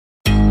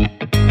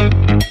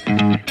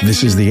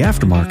This is the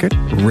Aftermarket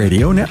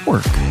Radio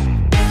Network.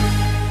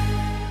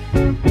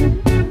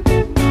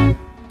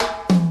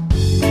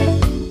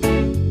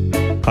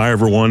 Hi,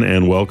 everyone,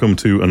 and welcome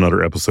to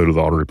another episode of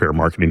the Auto Repair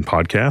Marketing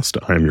Podcast.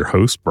 I'm your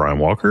host, Brian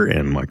Walker,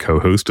 and my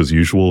co-host, as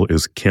usual,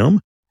 is Kim.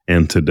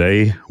 And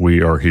today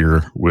we are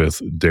here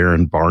with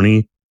Darrin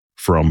Barney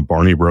from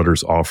Barney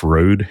Brothers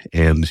Off-Road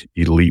and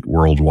Elite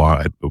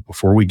Worldwide. But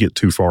before we get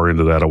too far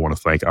into that, I want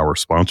to thank our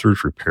sponsors,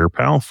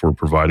 RepairPal, for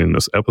providing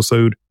this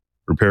episode.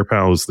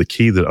 RepairPal is the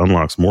key that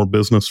unlocks more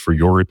business for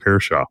your repair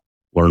shop.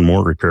 Learn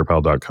more at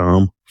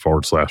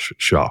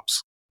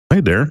repairpal.com/shops.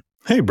 Hey, Darrin.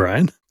 Hey,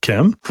 Brian.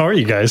 Kim, how are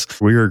you guys?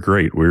 We are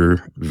great.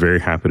 We're very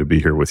happy to be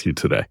here with you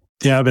today.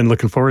 Yeah, I've been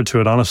looking forward to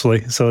it,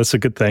 honestly. So it's a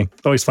good thing.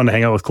 Always fun to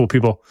hang out with cool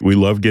people. We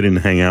love getting to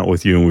hang out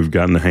with you, and we've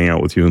gotten to hang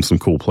out with you in some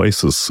cool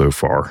places so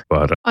far.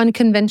 But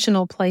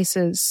unconventional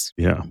places.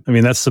 Yeah. I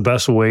mean, that's the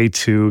best way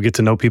to get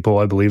to know people,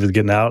 I believe, is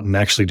getting out and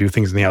actually do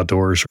things in the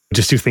outdoors.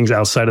 Just do things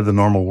outside of the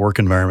normal work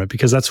environment,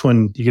 because that's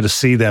when you get to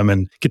see them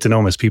and get to know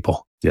them as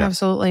people. Yeah.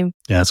 Absolutely.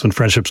 Yeah, that's when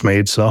friendship's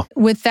made. So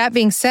with that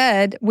being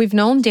said, we've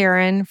known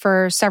Darrin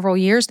for several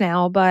years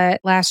now,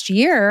 but last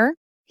year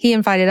he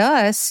invited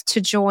us to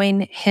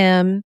join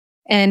him.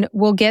 And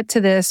we'll get to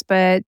this,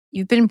 but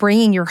you've been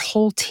bringing your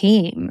whole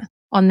team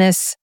on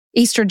this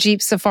Easter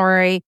Jeep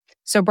Safari.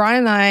 So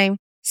Brian and I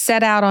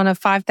set out on a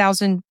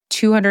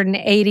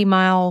 5,280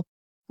 mile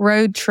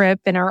road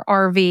trip in our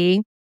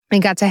RV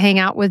and got to hang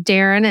out with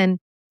Darrin and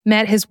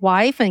met his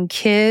wife and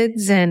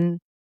kids and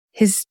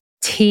his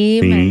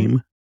team.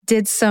 And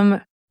did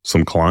some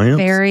clients,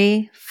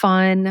 very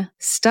fun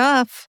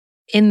stuff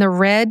in the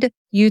red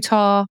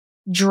Utah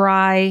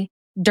dry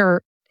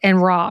dirt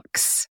and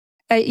rocks.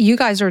 You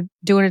guys are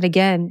doing it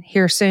again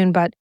here soon.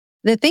 But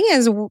the thing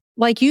is,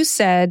 like you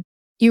said,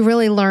 you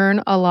really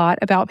learn a lot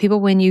about people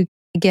when you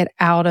get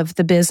out of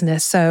the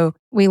business. So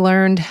we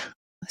learned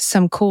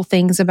some cool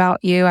things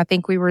about you. I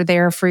think we were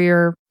there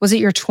for was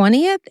it your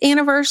 20th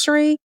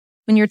anniversary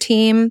when your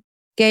team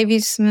gave you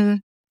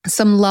some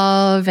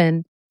love,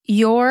 and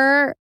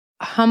your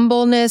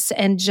humbleness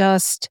and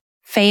just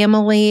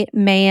family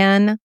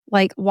man,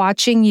 like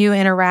watching you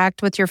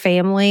interact with your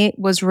family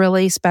was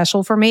really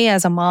special for me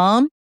as a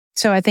mom.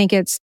 So I think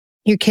it's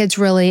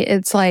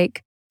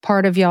like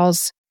part of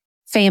y'all's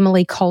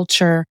family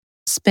culture,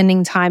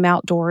 spending time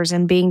outdoors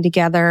and being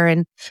together.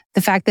 And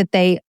the fact that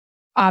they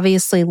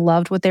obviously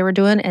loved what they were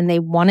doing and they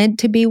wanted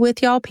to be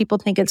with y'all. People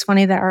think it's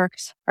funny that our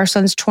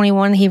son's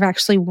 21. He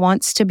actually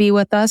wants to be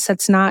with us.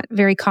 That's not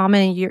very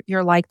common. And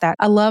you're like that.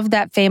 I love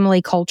that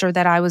family culture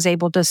that I was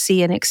able to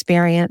see and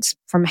experience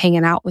from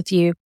hanging out with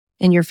you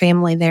and your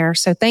family there.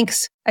 So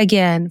thanks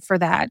again for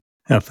that.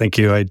 Yeah, thank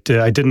you. I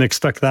didn't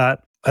expect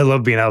that. I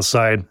love being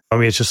outside. I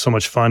mean, it's just so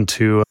much fun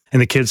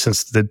and the kids,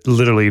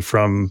 literally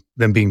from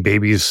them being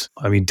babies,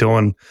 I mean,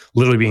 Dylan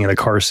literally being in a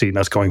car seat and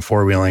us going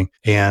four-wheeling,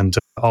 and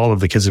all of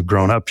the kids have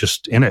grown up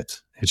just in it.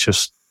 It's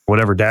just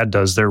whatever dad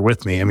does, they're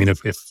with me. I mean,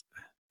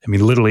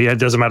 literally, it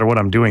doesn't matter what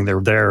I'm doing,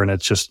 they're there. And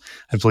it's just,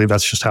 I believe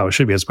that's just how it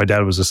should be. As my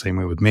dad was the same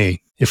way with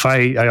me.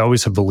 I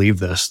always have believed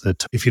this,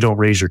 that if you don't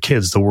raise your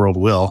kids, the world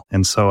will.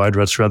 And so I'd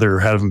rather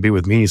have them be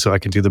with me so I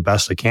can do the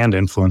best I can to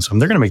influence them.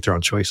 They're going to make their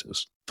own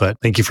choices. But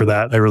thank you for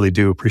that. I really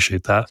do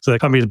appreciate that. So that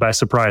caught me by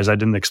surprise. I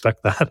didn't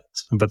expect that,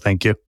 but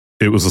thank you.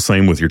 It was the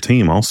same with your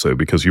team also,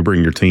 because you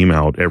bring your team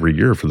out every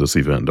year for this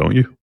event, don't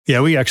you? Yeah,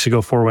 we actually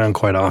go four-wheeling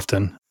quite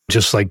often.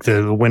 Just like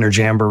the winter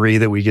jamboree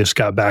that we just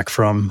got back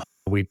from,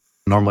 we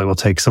normally will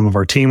take some of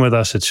our team with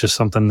us. It's just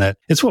something that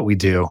it's what we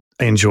do.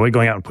 I enjoy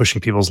going out and pushing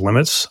people's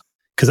limits,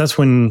 because that's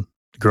when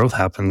growth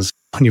happens.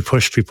 When you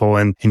push people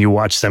and you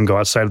watch them go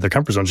outside of their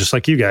comfort zone, just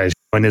like you guys.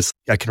 And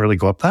I can really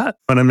go up that.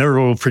 And I never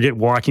will forget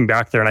walking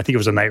back there. And I think it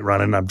was a night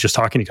run. And I'm just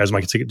talking to you guys. I'm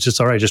like, it's just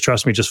all right. Just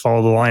trust me. Just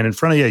follow the line in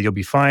front of you. You'll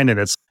be fine.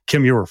 And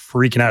Kim, you were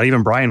freaking out.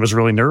 Even Brian was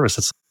really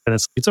nervous.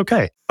 It's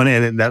okay. But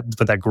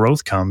that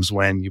growth comes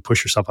when you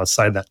push yourself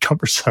outside that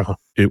comfort zone.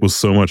 It was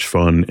so much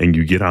fun. And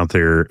you get out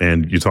there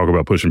and you talk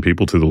about pushing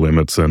people to the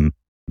limits. And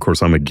of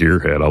course, I'm a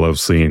gearhead. I love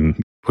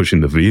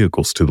pushing the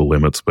vehicles to the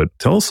limits. But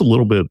tell us a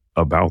little bit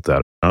about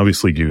that.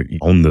 Obviously, you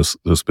own this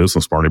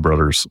business, Barney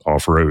Brothers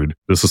Off-Road.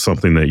 This is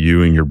something that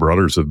you and your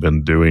brothers have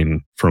been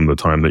doing from the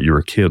time that you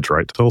were kids,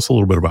 right? Tell us a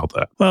little bit about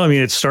that. Well, I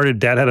mean, it started,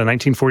 Dad had a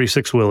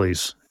 1946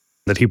 Willys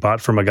that he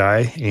bought from a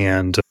guy.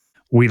 And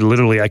we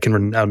literally,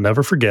 I'll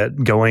never forget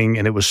going,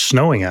 and it was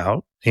snowing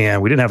out,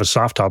 and we didn't have a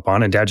soft top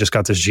on, and Dad just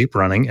got this Jeep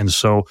running. And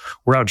so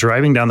we're out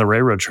driving down the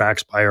railroad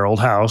tracks by our old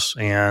house,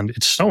 and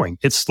it's snowing.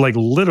 It's like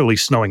literally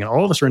snowing. And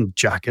all of us are in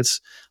jackets,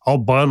 all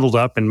bundled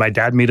up. And my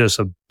dad made us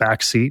a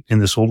back seat in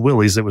this old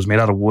Willys that was made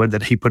out of wood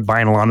that he put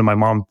vinyl on, and my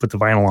mom put the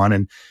vinyl on.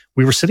 And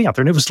we were sitting out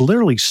there, and it was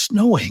literally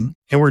snowing.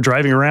 And we're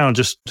driving around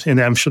and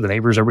I'm sure the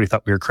neighbors, everybody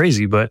thought we were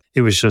crazy, but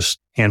it was just,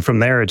 and from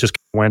there, it just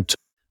went.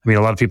 I mean,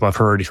 a lot of people have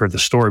heard the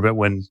story, but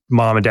when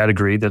Mom and Dad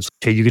agreed, that's,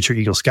 okay, you get your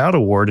Eagle Scout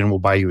award and we'll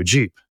buy you a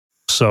Jeep.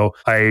 So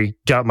I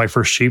got my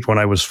first Jeep when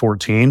I was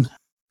 14,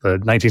 the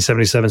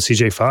 1977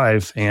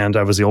 CJ5, and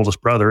I was the oldest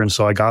brother. And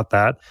so I got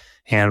that,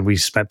 and we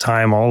spent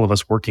time, all of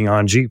us, working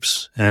on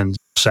Jeeps. And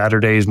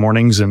Saturdays,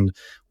 mornings, and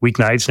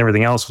weeknights and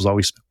everything else was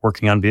always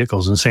working on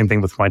vehicles. And the same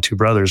thing with my two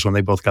brothers when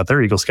they both got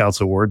their Eagle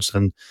Scouts awards.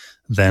 And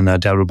then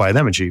Dad would buy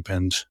them a Jeep.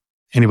 And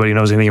anybody who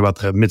knows anything about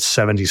the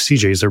mid-70s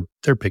CJs,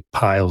 they're big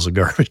piles of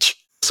garbage.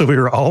 So we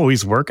were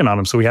always working on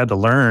them. So we had to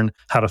learn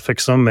how to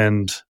fix them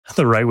and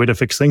the right way to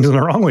fix things and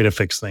the wrong way to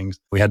fix things.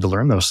 We had to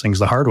learn those things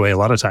the hard way. A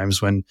lot of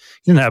times when you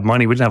didn't have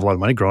money, we didn't have a lot of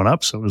money growing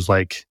up. So it was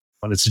like,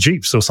 well, it's a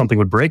Jeep. So something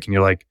would break and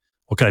you're like,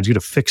 what can I do to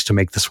fix to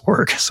make this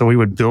work? So we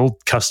would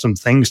build custom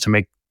things to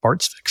make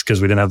parts fix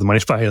because we didn't have the money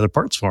to buy other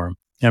parts for them.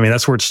 I mean,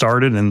 that's where it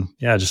started. And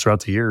yeah, just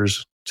throughout the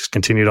years, just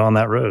continued on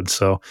that road.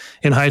 So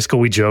in high school,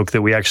 we joked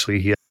that we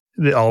actually,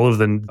 all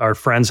of our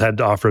friends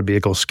had off-road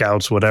vehicles,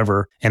 scouts,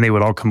 whatever, and they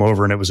would all come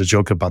over and it was a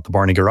joke about the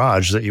Barney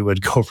garage that you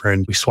would go over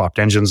and we swapped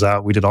engines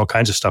out. We did all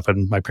kinds of stuff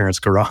in my parents'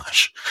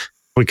 garage.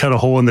 We cut a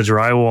hole in the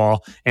drywall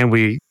and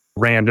we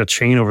ran a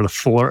chain over the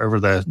floor, over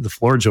the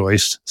floor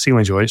joist,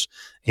 ceiling joist,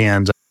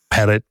 and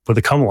had it with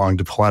a come along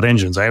to pull out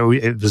engines.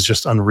 It was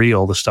just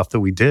unreal, the stuff that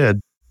we did.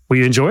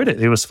 We enjoyed it.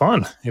 It was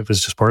fun. It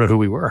was just part of who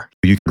we were.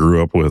 You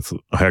grew up with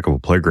a heck of a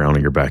playground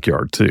in your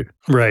backyard too.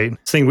 Right.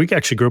 We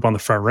actually grew up on the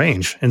Front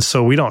Range. And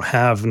so we don't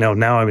have,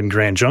 now I'm in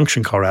Grand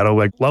Junction, Colorado,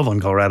 like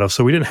Loveland, Colorado.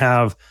 So we didn't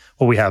have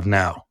what we have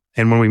now.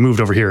 And when we moved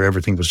over here,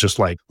 everything was just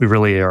like, we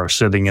really are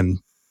sitting in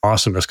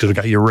awesomeness because we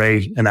got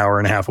Uray an hour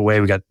and a half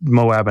away. We got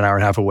Moab an hour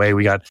and a half away.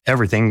 We got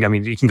everything. I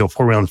mean, you can go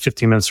 4-wheeling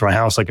 15 minutes from my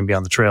house. I can be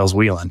on the trails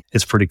wheeling.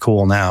 It's pretty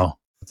cool now.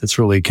 It's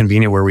really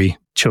convenient where we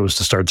chose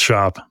to start the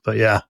shop. But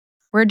yeah.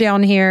 We're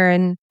down here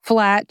in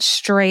flat,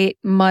 straight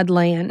mud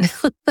land.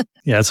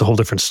 Yeah, it's a whole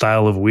different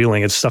style of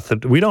wheeling. It's stuff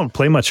that we don't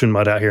play much in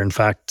mud out here. In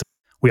fact,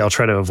 we all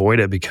try to avoid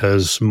it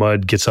because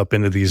mud gets up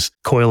into these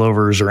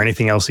coilovers or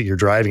anything else that you're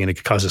driving and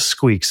it causes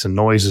squeaks and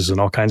noises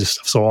and all kinds of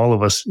stuff. So all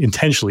of us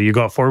intentionally, you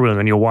go out forward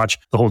and you'll watch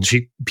the whole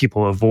Jeep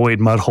people avoid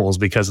mud holes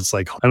because it's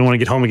like, I don't want to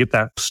get home and get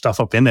that stuff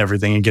up in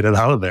everything and get it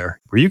out of there.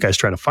 Where you guys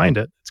try to find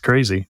it. It's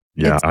crazy.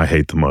 Yeah, I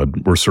hate the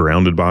mud. We're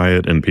surrounded by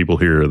it and people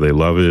here, they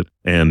love it.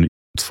 And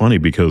it's funny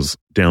because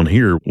down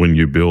here, when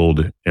you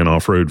build an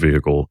off-road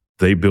vehicle,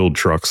 they build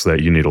trucks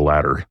that you need a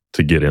ladder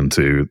to get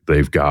into.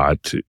 They've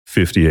got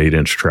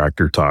 58-inch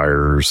tractor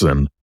tires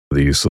and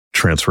these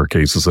transfer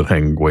cases that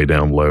hang way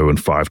down low and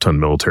 5-ton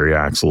military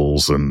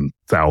axles and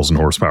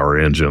 1,000-horsepower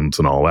engines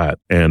and all that.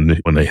 And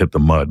when they hit the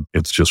mud,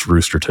 it's just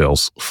rooster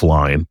tails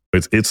flying.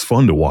 It's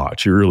fun to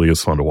watch. It really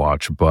is fun to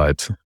watch,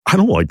 but I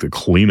don't like the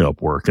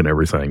cleanup work and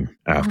everything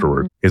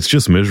afterward. Mm-hmm. It's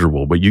just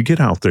miserable. But you get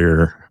out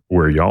there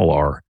where y'all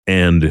are,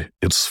 and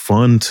it's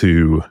fun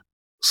to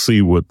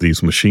see what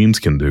these machines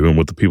can do and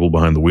what the people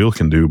behind the wheel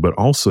can do, but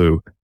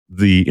also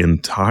the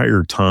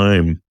entire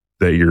time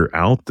that you're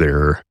out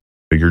there,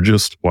 you're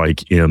just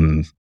like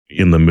in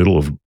the middle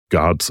of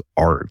God's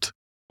art,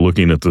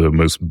 looking at the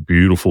most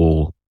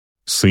beautiful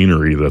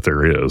scenery that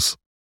there is.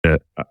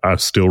 I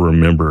still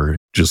remember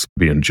just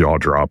being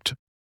jaw-dropped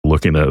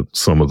looking at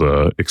some of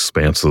the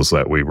expanses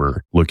that we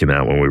were looking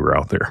at when we were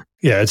out there.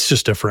 Yeah, it's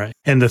just different.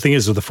 And the thing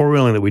is, with the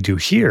four-wheeling that we do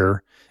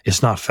here,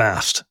 it's not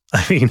fast.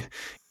 I mean,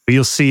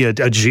 you'll see a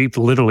Jeep,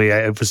 literally,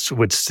 I was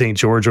with St.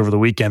 George over the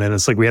weekend, and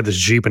it's like we had this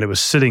Jeep, and it was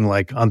sitting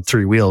like on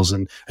 3 wheels,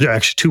 and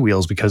actually 2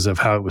 wheels because of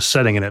how it was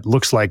setting, and it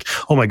looks like,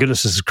 oh my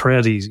goodness, this is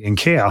crazy in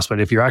chaos.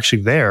 But if you're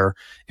actually there,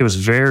 it was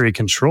very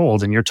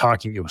controlled, and you're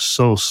talking, it was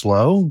so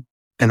slow.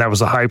 And that was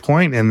the high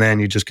point, and then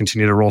you just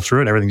continue to roll through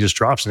it, and everything just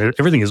drops, and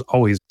everything is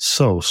always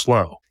so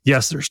slow.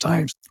 Yes, there's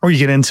times, or you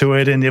get into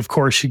it, and of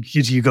course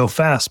you go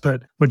fast,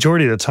 but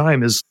majority of the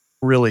time is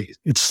really,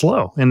 it's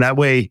slow. And that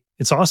way,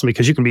 it's awesome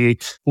because you can be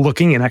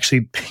looking and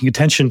actually paying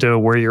attention to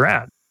where you're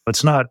at.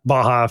 It's not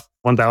Baja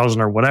 1000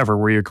 or whatever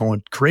where you're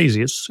going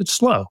crazy. It's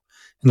slow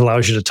and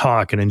allows you to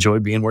talk and enjoy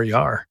being where you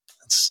are.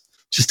 It's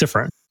just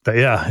different. But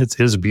yeah, it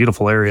is a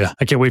beautiful area.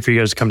 I can't wait for you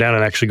guys to come down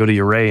and actually go to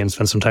Uray and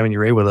spend some time in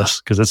Uray with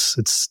us because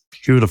it's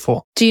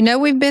beautiful. Do you know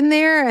we've been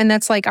there? And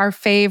that's like our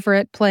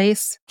favorite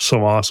place.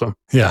 So awesome.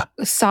 Yeah.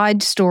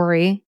 Side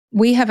story.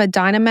 We have a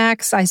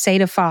Dynamax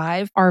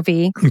E087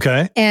 RV.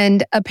 Okay.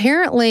 And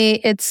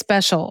apparently it's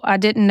special. I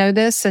didn't know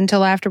this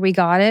until after we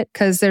got it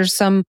because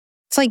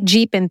it's like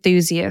Jeep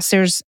enthusiasts.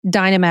 There's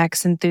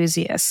Dynamax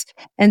enthusiasts.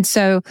 And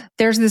so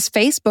there's this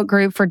Facebook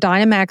group for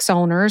Dynamax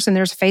owners and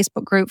there's a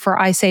Facebook group for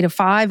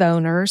E087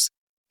 owners.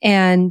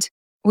 And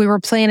we were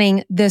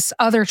planning this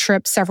other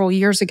trip several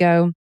years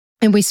ago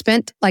and we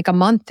spent like a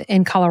month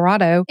in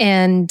Colorado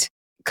and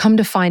come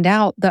to find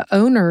out the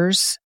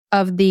owners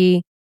of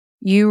the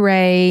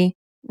Uray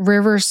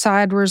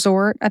Riverside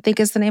Resort, I think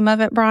is the name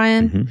of it,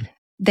 Brian. Mm-hmm.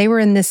 They were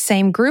in this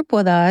same group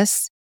with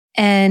us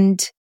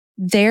and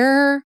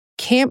their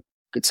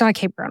it's not a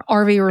campground,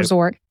 RV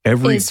resort.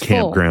 Every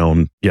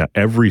campground,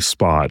 every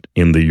spot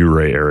in the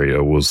Uray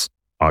area was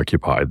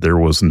occupied. There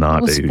was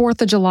not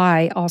 4th of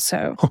July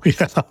also. Oh,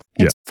 yeah.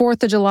 It's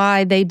 4th of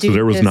July. They do. So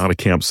there was not a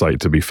campsite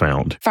to be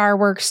found.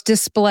 Fireworks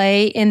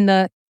display in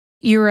the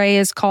Uray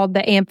is called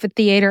the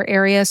amphitheater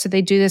area. So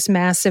they do this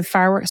massive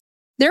fireworks.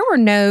 There were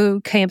no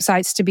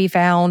campsites to be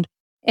found.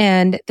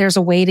 And there's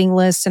a waiting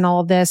list and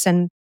all of this.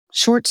 And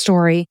short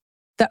story,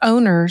 the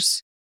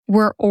owners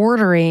were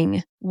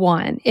ordering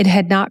one. It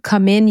had not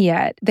come in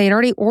yet. They'd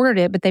already ordered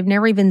it, but they've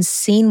never even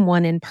seen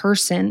one in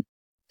person.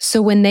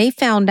 So when they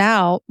found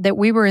out that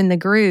we were in the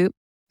group,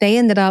 they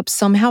ended up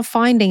somehow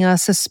finding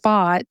us a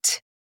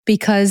spot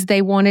because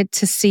they wanted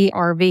to see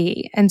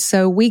RV. And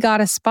so we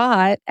got a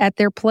spot at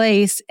their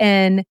place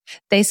and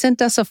they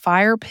sent us a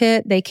fire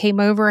pit. They came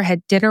over,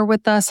 had dinner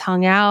with us,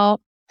 hung out,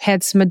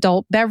 had some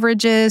adult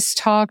beverages,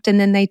 talked, and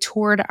then they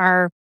toured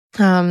our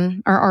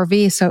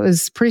RV. So it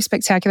was pretty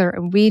spectacular.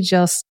 And we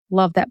just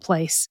loved that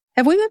place.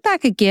 Have we went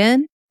back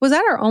again? Was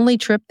that our only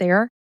trip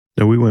there?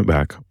 No, we went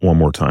back one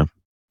more time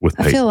with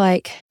Peyton. I feel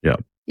like. Yeah.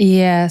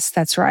 Yes,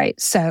 that's right.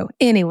 So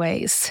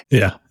anyways.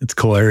 Yeah, it's a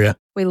cool area.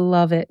 We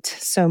love it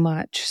so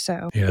much.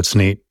 So yeah, it's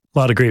neat. A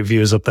lot of great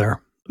views up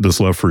there. This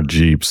love for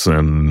Jeeps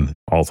and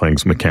all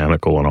things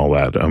mechanical and all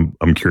that.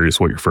 I'm curious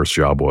what your first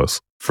job was.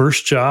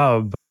 First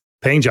job,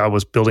 paying job,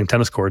 was building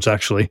tennis courts,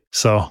 actually.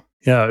 So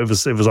yeah, it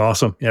was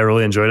awesome. Yeah, I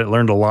really enjoyed it.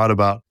 Learned a lot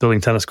about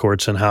building tennis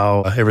courts and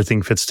how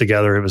everything fits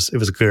together. It was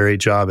a great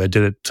job. I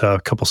did it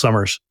a couple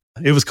summers.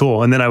 It was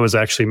cool. And then I was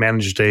actually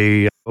managed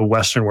a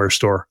Western wear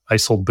store. I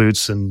sold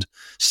boots and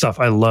stuff.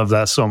 I love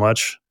that so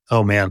much.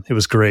 Oh man, it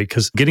was great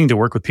because getting to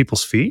work with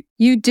people's feet.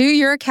 You do?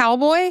 You're a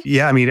cowboy?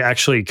 Yeah, I mean,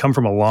 actually come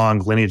from a long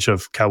lineage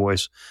of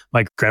cowboys.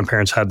 My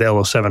grandparents had the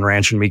E087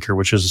 ranch in Meeker,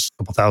 which is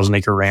a couple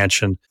 1,000-acre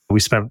ranch. And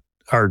we spent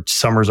our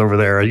summers over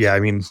there. Yeah,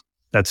 I mean,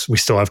 we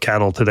still have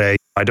cattle today.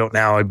 I don't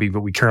now, but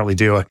we currently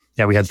do.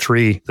 Yeah, we had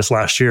 3 this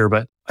last year,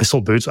 but I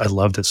sold boots. I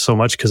loved it so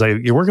much because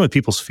you're working with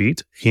people's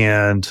feet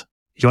and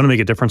you want to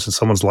make a difference in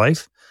someone's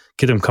life,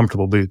 get them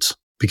comfortable boots.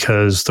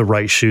 Because the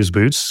right shoes,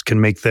 boots can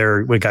make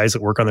guys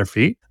that work on their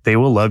feet, they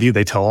will love you.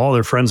 They tell all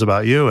their friends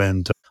about you.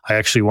 And I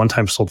actually one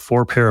time sold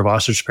 4 pair of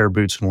ostrich pair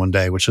boots in one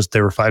day, they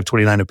were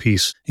 $5.29 a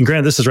piece. And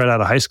granted, this is right out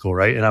of high school,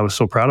 right? And I was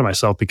so proud of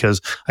myself because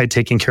I had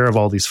taken care of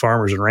all these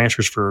farmers and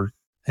ranchers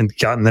and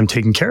gotten them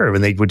taken care of.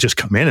 And they would just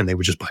come in and they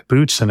would just buy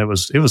boots. And it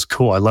was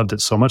cool. I loved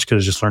it so much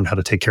because I just learned how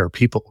to take care of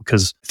people.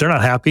 Because if they're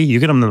not happy, you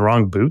get them the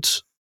wrong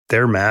boots,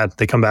 they're mad.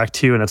 They come back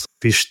to you and it's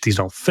these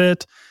don't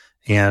fit.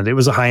 And it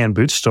was a high-end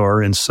boot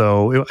store. And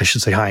so I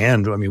should say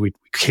high-end. I mean, we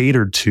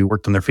catered to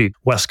worked on their feet.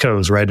 West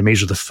Coast, where I had to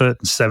measure the foot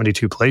in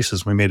 72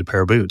 places when we made a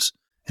pair of boots.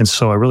 And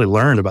so I really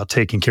learned about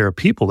taking care of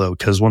people, though,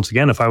 because once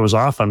again, if I was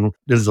off on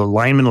the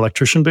lineman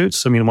electrician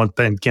boots, I mean,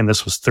 again,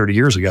 this was 30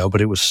 years ago,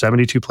 but it was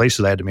 72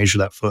 places I had to measure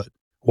that foot.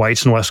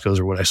 Whites and West Coast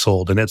are what I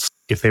sold. And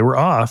if they were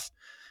off,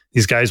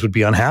 these guys would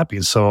be unhappy.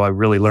 And so I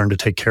really learned to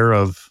take care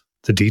of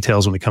the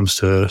details when it comes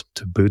to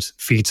boots,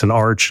 feet and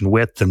arch and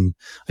width. And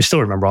I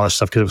still remember all that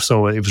stuff because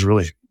it was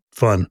really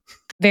fun.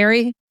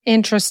 Very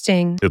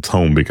interesting. It's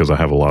home because I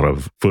have a lot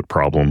of foot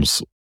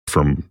problems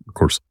from, of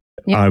course,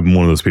 Yep. I'm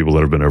one of those people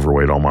that have been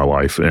overweight all my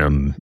life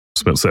and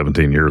spent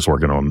 17 years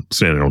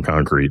standing on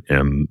concrete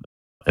and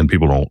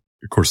people don't,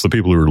 of course, the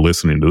people who are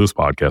listening to this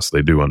podcast,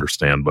 they do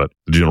understand, but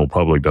the general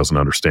public doesn't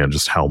understand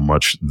just how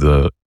much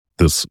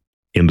this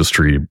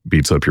industry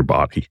beats up your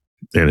body.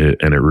 And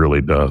it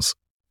really does.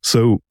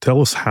 So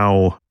tell us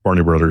how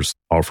Barney Brothers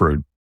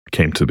Off-Road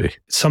came to be.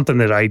 It's something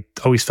that I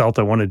always felt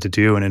I wanted to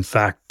do. And in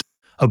fact,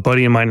 a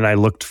buddy of mine and I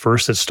looked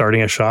first at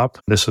starting a shop.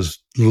 This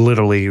was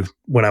literally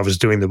when I was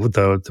doing the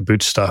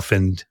boot stuff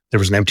and there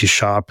was an empty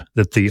shop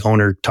that the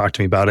owner talked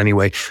to me about.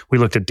 Anyway, we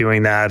looked at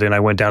doing that and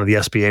I went down to the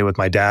SBA with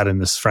my dad and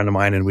this friend of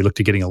mine and we looked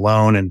at getting a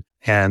loan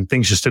and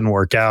things just didn't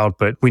work out,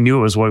 but we knew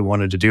it was what we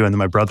wanted to do. And then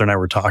my brother and I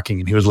were talking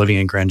and he was living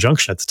in Grand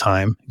Junction at the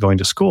time, going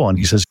to school. And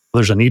he says,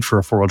 there's a need for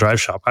a 4-wheel drive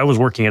shop. I was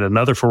working at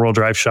another 4-wheel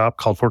drive shop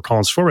called Fort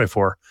Collins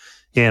 4x4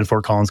 in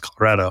Fort Collins,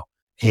 Colorado.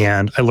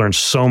 And I learned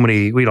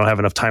we don't have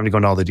enough time to go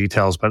into all the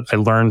details, but I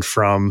learned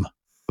from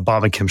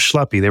Bob and Kim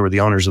Schleppe, they were the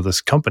owners of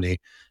this company,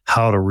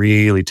 how to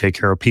really take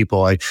care of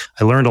people. I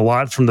learned a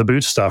lot from the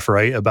boot stuff,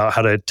 right? About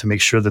how to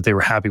make sure that they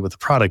were happy with the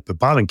product. But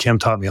Bob and Kim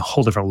taught me a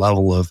whole different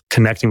level of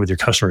connecting with your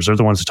customers. They're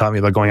the ones who taught me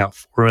about going out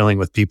four-wheeling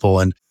with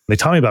people. And they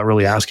taught me about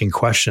really asking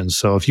questions.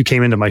 So if you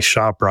came into my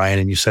shop, Brian,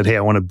 and you said, hey,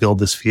 I want to build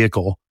this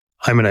vehicle,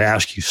 I'm going to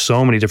ask you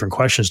so many different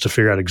questions to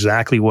figure out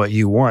exactly what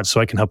you want so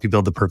I can help you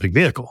build the perfect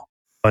vehicle.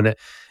 And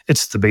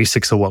it's the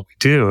basics of what we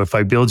do. If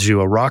I build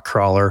you a rock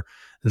crawler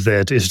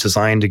that is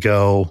designed to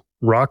go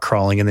rock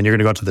crawling and then you're going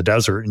to go out to the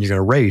desert and you're going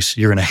to race,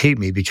 you're going to hate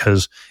me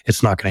because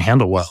it's not going to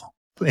handle well.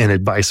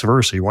 And vice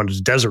versa. You want to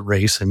do desert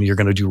race and you're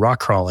going to do rock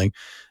crawling,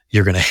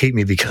 you're going to hate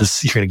me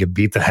because you're going to get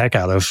beat the heck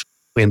out of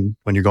when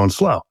you're going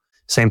slow.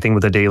 Same thing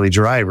with a daily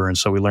driver. And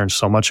so we learned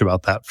so much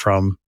about that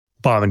from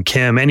Bob and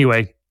Kim.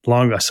 Anyway,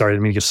 sorry, I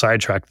didn't mean to get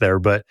sidetracked there,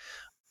 but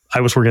I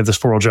was working at this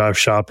 4-wheel drive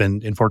shop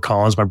in Fort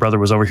Collins. My brother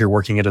was over here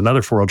working at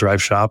another 4-wheel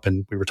drive shop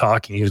and we were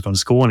talking. He was going to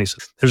school and he said,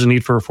 there's a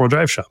need for a 4-wheel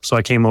drive shop. So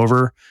I came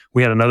over.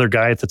 We had another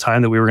guy at the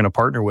time that we were going to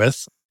partner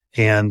with.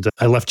 And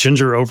I left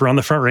Ginger over on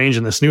the Front Range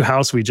in this new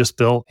house we just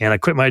built. And I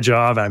quit my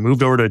job and I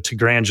moved over to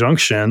Grand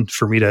Junction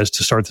for me to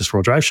start this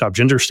 4-wheel drive shop.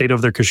 Ginger stayed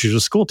over there because she was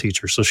a school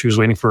teacher. So she was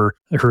waiting for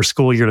her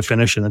school year to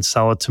finish and then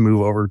sell it to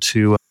move over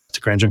to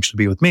Grand Junction to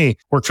be with me.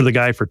 Worked for the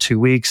guy for 2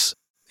 weeks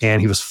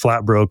and he was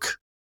flat broke,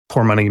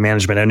 poor money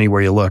management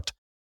anywhere you looked.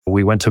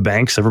 We went to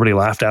banks. Everybody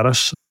laughed at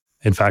us.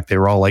 In fact, they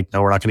were all like,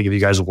 no, we're not going to give you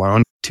guys a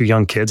loan. 2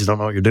 young kids don't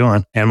know what you're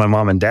doing. And my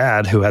mom and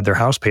dad, who had their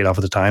house paid off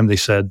at the time, they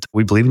said,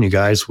 we believe in you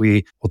guys.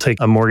 We will take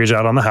a mortgage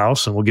out on the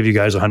house and we'll give you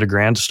guys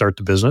 $100,000 to start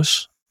the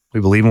business. We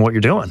believe in what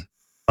you're doing.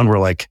 And we're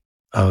like,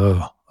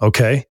 oh,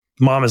 okay.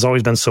 Mom has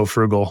always been so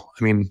frugal.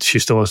 I mean, she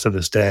still is to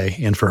this day.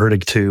 And for her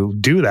to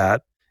do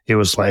that, it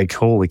was like,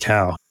 holy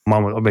cow.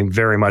 Mom, I mean,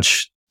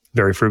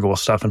 very frugal with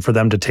stuff. And for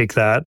them to take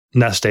that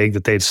nest egg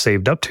that they'd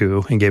saved up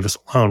to and gave us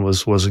a loan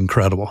was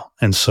incredible.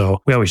 And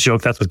so we always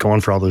joke that's what's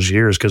going for all those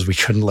years because we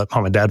couldn't let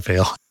mom and dad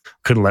fail.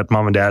 Couldn't let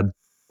mom and dad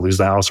lose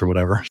the house or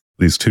whatever.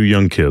 These 2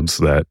 young kids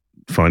that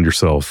find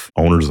yourself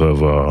owners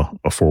of a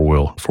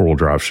four-wheel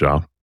drive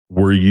shop.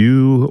 Were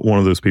you one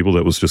of those people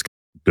that was just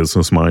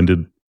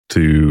business-minded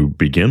to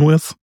begin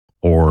with?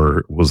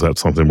 Or was that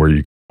something where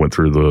you went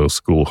through the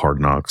school hard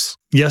knocks?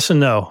 Yes and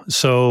no.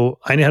 So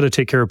I knew how to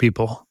take care of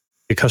people.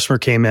 A customer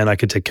came in, I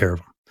could take care of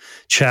them.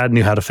 Chad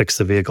knew how to fix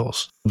the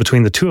vehicles.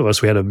 Between the 2 of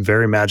us, we had a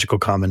very magical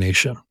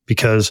combination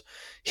because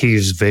he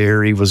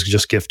was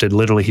just gifted.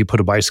 Literally, he put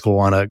a bicycle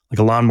on a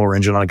lawnmower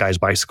engine on a guy's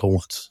bicycle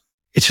once.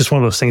 It's just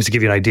one of those things to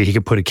give you an idea. He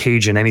could put a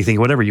cage in anything,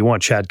 whatever you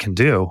want, Chad can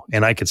do,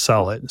 and I could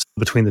sell it. So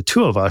between the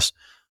 2 of us,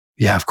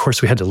 yeah, of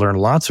course, we had to learn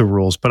lots of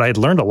rules, but I had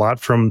learned a lot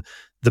from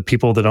the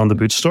people that owned the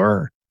boot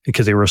store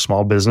because they were a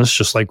small business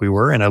just like we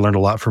were. And I learned a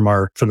lot from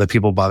the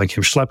people, Bob and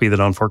Kim Schleppe, that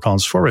owned Fort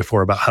Collins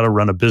 4x4 about how to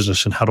run a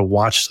business and how to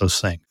watch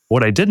those things.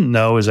 What I didn't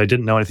know is I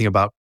didn't know anything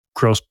about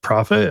gross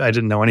profit. I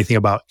didn't know anything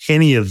about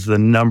any of the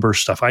number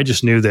stuff. I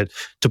just knew that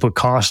to put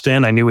cost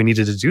in, I knew we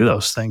needed to do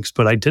those things,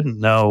 but I didn't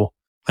know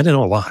a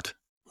lot.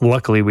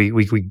 Luckily,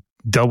 we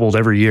doubled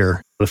every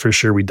year. The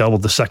first year we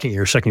doubled the second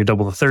year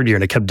doubled the third year,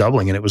 and it kept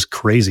doubling, and it was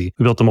crazy.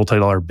 We built a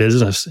multi-million-dollar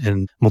business,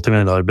 and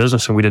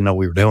we didn't know what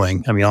we were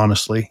doing. I mean,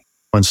 honestly.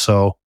 And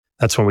so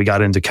that's when we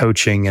got into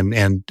coaching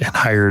and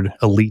hired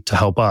Elite to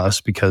help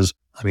us because,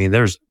 I mean,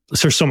 there's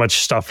so much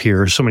stuff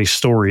here, so many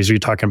stories. You're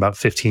talking about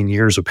 15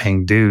 years of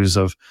paying dues,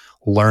 of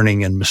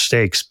learning and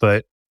mistakes.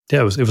 But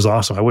yeah, it was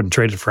awesome. I wouldn't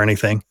trade it for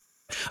anything.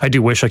 I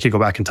do wish I could go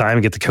back in time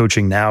and get the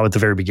coaching now at the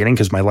very beginning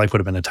because my life would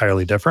have been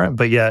entirely different.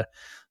 But yet,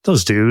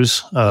 those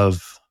dues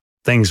of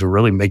things will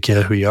really make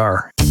you who you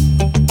are.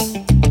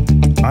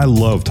 I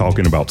love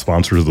talking about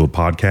sponsors of the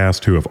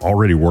podcast who have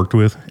already worked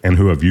with and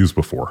who I've used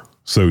before.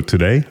 So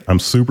today, I'm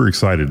super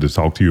excited to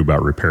talk to you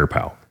about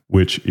RepairPal,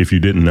 which, if you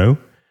didn't know,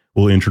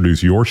 will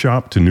introduce your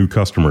shop to new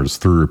customers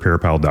through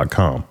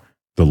RepairPal.com,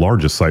 the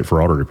largest site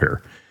for auto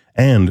repair,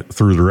 and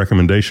through the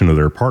recommendation of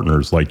their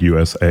partners like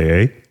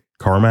USAA,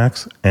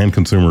 CarMax, and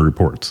Consumer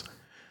Reports.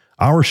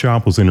 Our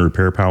shop was in a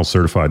RepairPal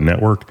certified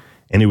network,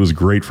 and it was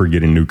great for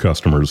getting new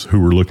customers who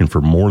were looking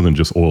for more than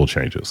just oil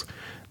changes.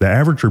 The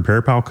average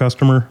RepairPal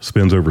customer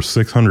spends over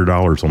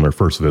 $600 on their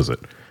first visit.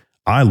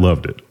 I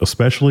loved it,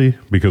 especially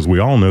because we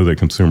all know that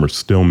consumers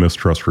still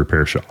mistrust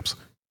repair shops.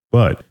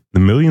 But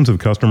the millions of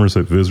customers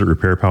that visit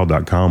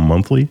RepairPal.com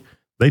monthly,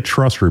 they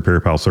trust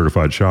RepairPal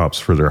certified shops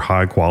for their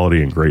high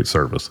quality and great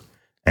service.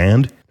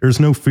 And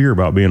there's no fear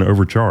about being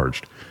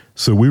overcharged,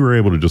 so we were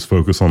able to just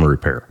focus on the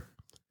repair.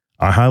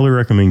 I highly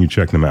recommend you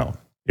check them out.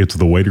 It's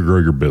the way to grow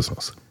your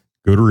business.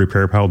 Go to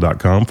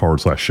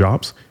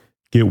RepairPal.com/shops,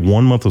 get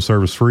 1 month of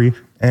service free,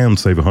 and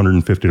save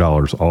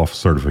 $150 off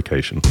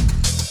certification.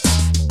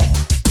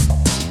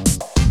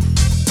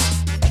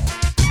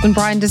 When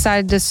Brian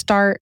decided to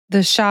start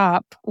the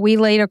shop, we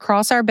laid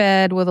across our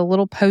bed with a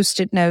little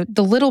Post-it note,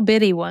 the little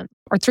bitty one,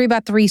 or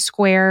 3x3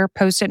 square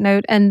Post-it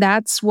note. And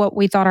that's what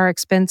we thought our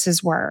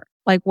expenses were.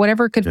 Like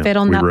whatever could fit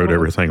on that. We wrote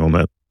everything on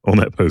that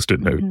Post-it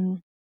note. Mm-hmm.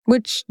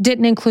 Which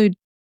didn't include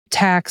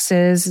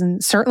taxes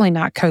and certainly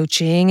not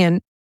coaching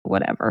and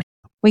whatever.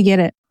 We get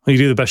it. You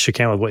do the best you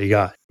can with what you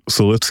got.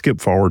 So let's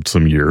skip forward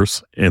some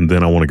years, and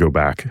then I want to go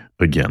back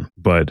again.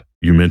 But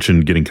you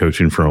mentioned getting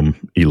coaching from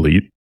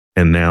Elite,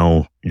 and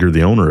now you're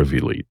the owner of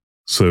Elite.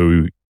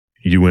 So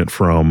you went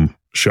from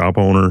shop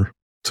owner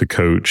to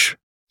coach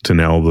to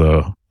now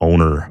the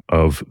owner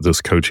of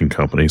this coaching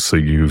company. So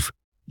you've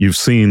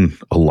seen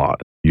a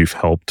lot. You've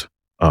helped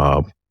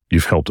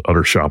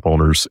other shop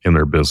owners in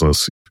their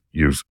business.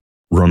 You've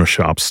run a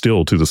shop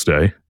still to this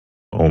day,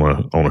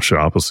 own a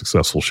shop, a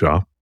successful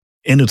shop.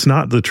 And it's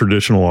not the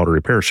traditional auto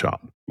repair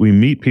shop. We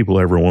meet people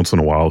every once in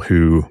a while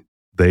who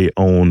they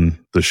own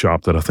the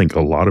shop that I think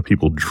a lot of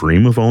people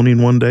dream of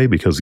owning one day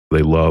because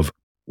they love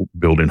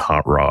building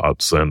hot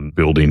rods and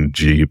building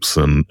Jeeps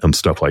and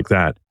stuff like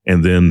that.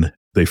 And then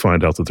they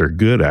find out that they're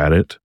good at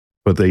it,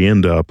 but they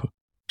end up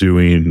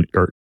doing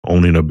or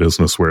owning a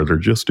business where they're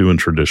just doing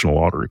traditional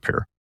auto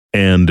repair.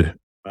 And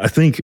I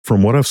think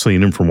from what I've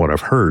seen and from what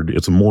I've heard,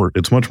 it's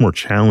much more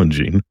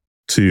challenging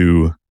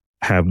to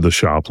have the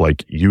shop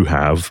like you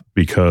have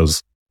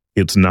because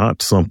it's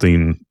not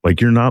something like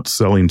you're not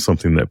selling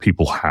something that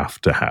people have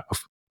to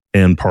have.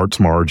 And parts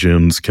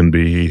margins can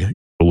be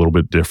a little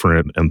bit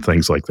different and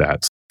things like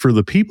that. For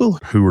the people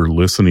who are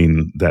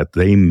listening that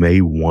they may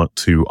want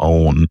to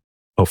own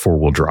a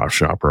four-wheel drive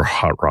shop or a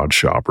hot rod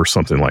shop or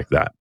something like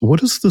that,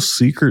 what is the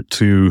secret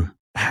to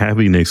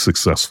having a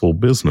successful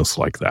business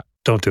like that?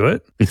 Don't do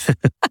it.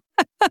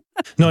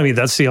 No, I mean,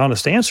 that's the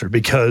honest answer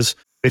because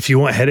If you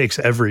want headaches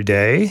every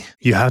day,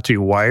 you have to be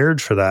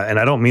wired for that. And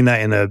I don't mean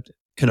that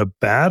in a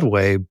bad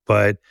way,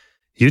 but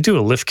you do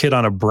a lift kit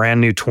on a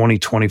brand new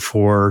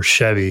 2024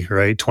 Chevy,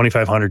 right?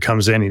 2500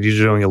 comes in and you're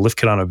doing a lift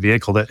kit on a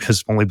vehicle that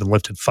has only been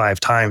lifted 5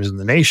 times in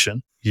the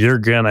nation. You're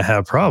going to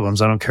have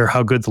problems. I don't care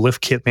how good the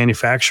lift kit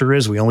manufacturer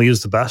is. We only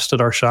use the best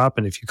at our shop.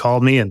 And if you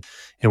called me and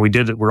we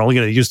did it, we're only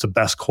going to use the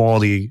best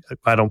quality.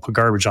 I don't put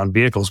garbage on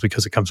vehicles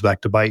because it comes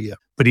back to bite you.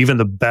 But even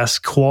the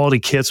best quality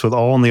kits with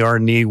all in the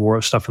R&D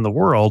stuff in the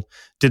world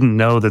didn't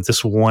know that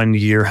this one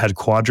year had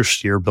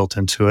quadristeer built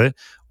into it,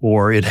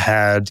 or it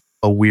had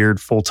a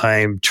weird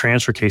full-time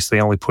transfer case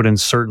they only put in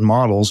certain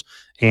models,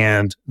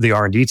 and the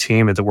R&D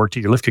team that worked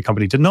at your lift kit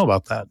company didn't know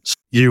about that. So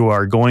you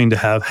are going to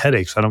have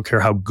headaches. I don't care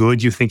how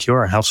good you think you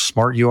are and how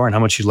smart you are and how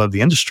much you love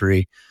the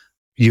industry.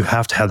 You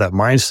have to have that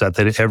mindset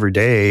that every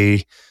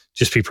day,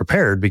 just be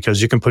prepared,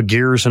 because you can put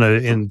gears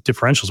in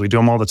differentials. We do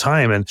them all the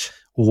time, and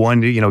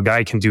one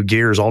guy can do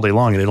gears all day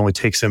long, and it only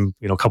takes him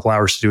a couple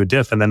hours to do a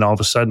diff, and then all of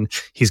a sudden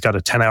he's got a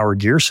 10-hour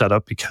gear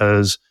setup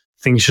because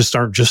things just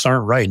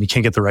aren't right, and you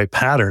can't get the right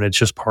pattern. It's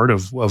just part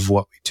of what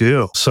we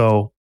do.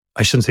 So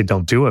I shouldn't say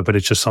don't do it, but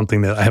it's just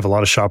something that I have a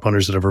lot of shop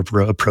owners that have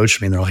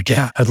approached me, and they're like,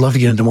 yeah, I'd love to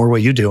get into more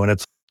what you do. And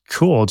it's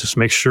cool. Just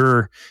make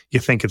sure you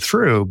think it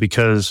through,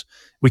 because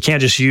we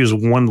can't just use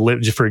one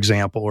lift, for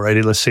example,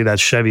 right? Let's say that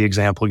Chevy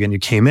example again, you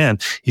came in.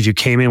 If you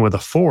came in with a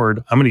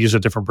Ford, I'm going to use a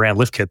different brand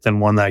lift kit than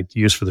one that I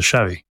use for the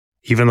Chevy.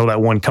 Even though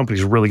that one company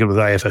is really good with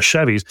IFS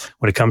Chevys,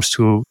 when it comes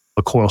to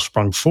a coil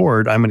sprung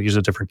Ford, I'm going to use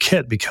a different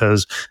kit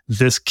because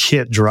this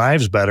kit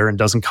drives better and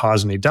doesn't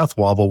cause any death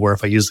wobble. Where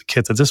if I use the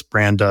kit that this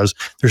brand does,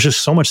 there's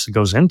just so much that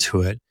goes into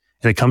it.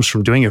 And it comes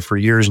from doing it for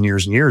years and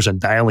years and years and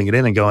dialing it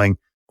in and going,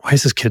 why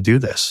does this kid do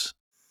this?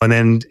 And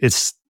then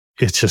there's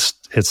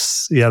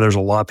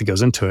a lot that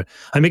goes into it.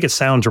 I make it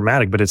sound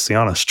dramatic, but it's the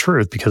honest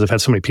truth, because I've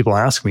had so many people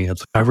ask me,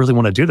 I really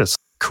want to do this.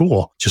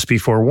 Cool. Just be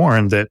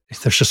forewarned that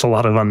there's just a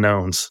lot of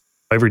unknowns.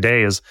 Every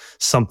day is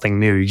something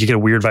new. You get a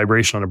weird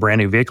vibration on a brand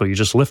new vehicle you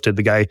just lifted.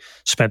 The guy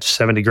spent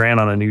 $70,000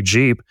 on a new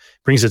Jeep,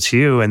 brings it to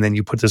you, and then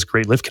you put this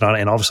great lift kit on it,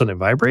 and all of a sudden it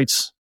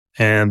vibrates.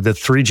 And the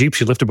 3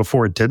 Jeeps you lifted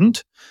before, it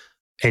didn't.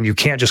 And you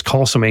can't just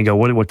call somebody and go,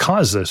 what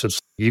caused this?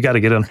 You got to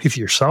get underneath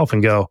yourself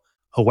and go,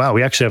 oh, wow,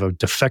 we actually have a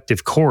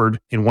defective cord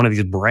in one of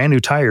these brand new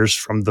tires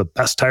from the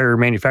best tire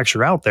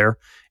manufacturer out there,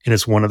 and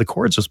it's one of the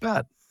cords that's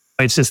bad.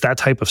 It's just that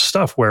type of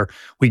stuff where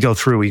we go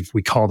through,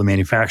 we call the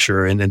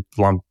manufacturer, and then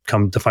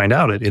come to find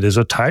out it is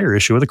a tire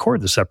issue with a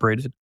cord that's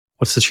separated.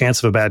 What's the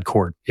chance of a bad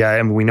cord? Yeah,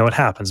 I mean, we know it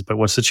happens, but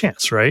what's the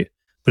chance, right?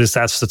 But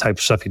that's the type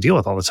of stuff you deal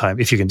with all the time.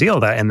 If you can deal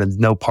with that and then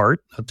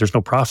there's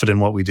no profit in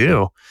what we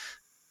do.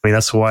 I mean,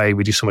 that's why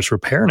we do so much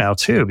repair now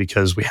too,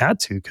 because we had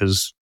to,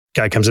 because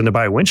guy comes in to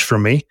buy a winch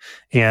from me,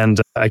 and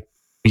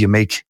you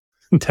make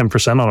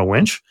 10% on a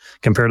winch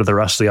compared to the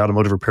rest of the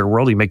automotive repair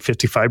world. You make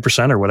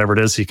 55% or whatever it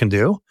is you can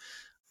do.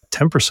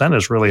 10%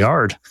 is really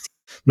hard.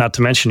 Not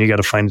to mention, you got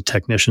to find the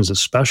technicians that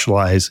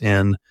specialize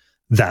in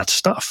that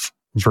stuff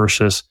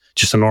versus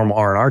just a normal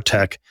R&R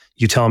tech.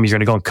 You tell him you're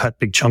going to go and cut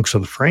big chunks of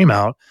the frame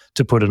out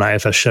to put an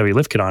IFS Chevy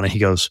lift kit on it. He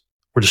goes,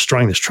 we're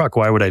destroying this truck.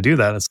 Why would I do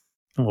that? It's,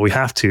 well, we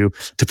have to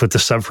put the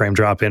subframe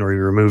drop in where we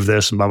remove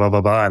this and blah, blah,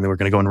 blah, blah. And then we're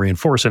going to go and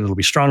reinforce it and it'll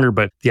be stronger.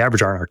 But the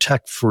average R&R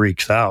tech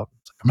freaks out.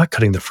 I'm not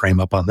cutting the frame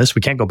up on this. We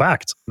can't go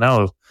back.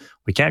 No,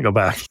 we can't go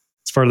back.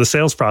 It's part of the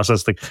sales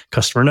process. The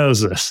customer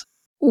knows this.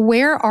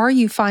 Where are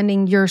you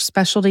finding your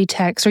specialty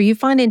techs? Are you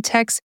finding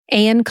techs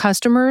and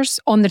customers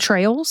on the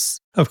trails?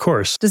 Of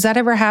course. Does that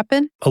ever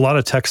happen? A lot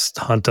of techs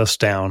hunt us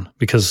down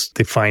because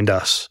they find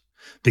us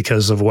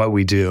because of what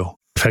we do.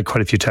 I've had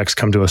quite a few techs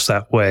come to us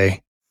that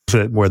way,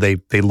 where they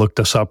looked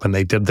us up and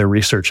they did their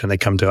research and they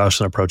come to us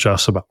and approach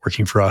us about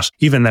working for us.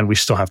 Even then, we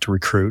still have to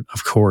recruit,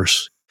 of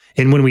course.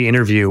 And when we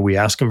interview, we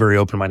ask them very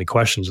open-minded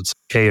questions. It's,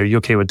 hey, are you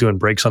okay with doing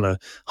brakes on a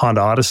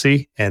Honda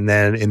Odyssey? And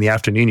then in the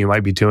afternoon, you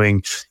might be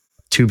doing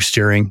tube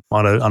steering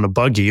on a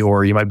buggy,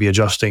 or you might be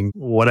adjusting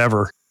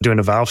whatever, doing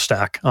a valve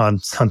stack on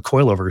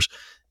coilovers.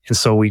 And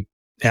so we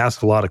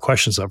ask a lot of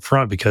questions up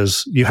front,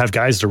 because you have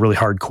guys that are really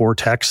hardcore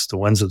techs, the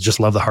ones that just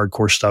love the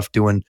hardcore stuff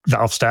doing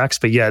valve stacks,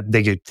 but yet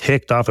they get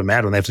ticked off and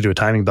mad when they have to do a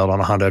timing belt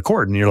on a Honda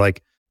Accord. And you're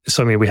like,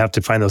 so I mean, we have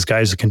to find those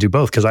guys that can do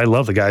both, because I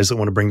love the guys that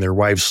want to bring their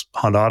wife's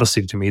Honda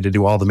Odyssey to me to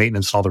do all the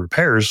maintenance and all the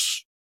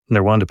repairs, and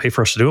they're willing to pay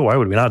for us to do it. Why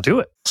would we not do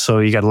it? So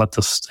you got to let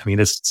this, I mean,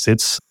 it's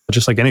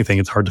just like anything.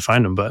 It's hard to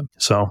find them. But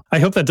so I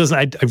hope that doesn't,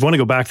 I want to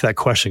go back to that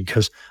question,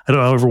 because I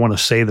don't ever want to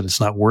say that it's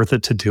not worth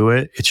it to do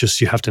it. It's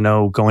just, you have to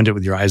know, go into it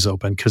with your eyes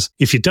open. Because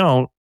if you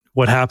don't,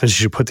 what happens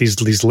is you put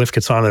these lift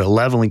kits on, a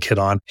leveling kit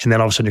on, and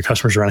then all of a sudden your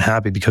customers are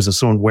unhappy because it's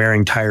someone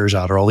wearing tires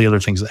out or all the other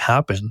things that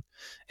happen.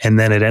 And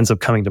then it ends up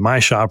coming to my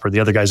shop or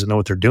the other guys that know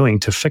what they're doing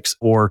to fix it.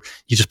 Or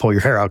you just pull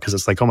your hair out because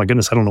it's like, oh my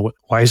goodness, I don't know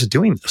why is it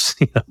doing this?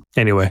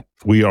 Anyway.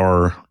 We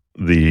are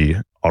the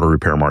Auto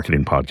Repair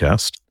Marketing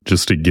Podcast.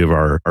 Just to give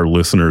our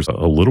listeners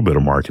a little bit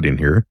of marketing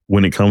here,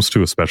 when it comes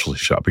to a specialty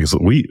shop, because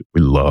we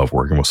love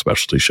working with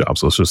specialty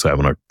shops. I was just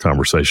having a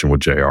conversation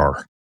with JR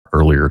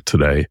earlier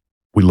today.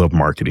 We love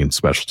marketing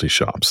specialty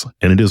shops,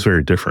 and it is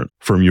very different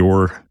from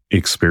your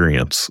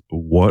experience,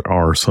 what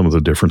are some of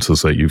the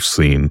differences that you've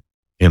seen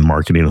in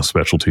marketing a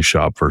specialty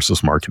shop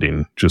versus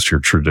marketing just your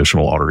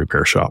traditional auto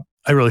repair shop?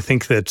 I really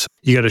think that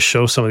you got to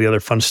show some of the other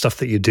fun stuff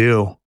that you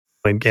do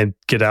and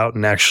get out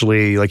and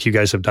actually, like you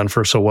guys have done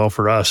for so well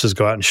for us, is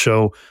go out and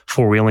show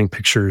four-wheeling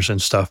pictures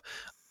and stuff.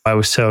 I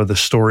always tell the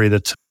story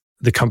that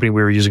the company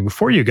we were using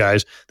before you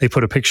guys, they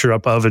put a picture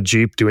up of a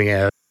Jeep doing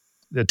a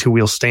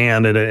two-wheel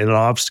stand and an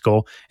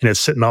obstacle, and it's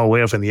sitting all the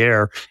way up in the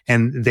air.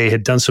 And they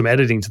had done some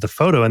editing to the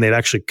photo, and they'd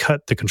actually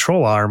cut the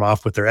control arm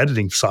off with their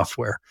editing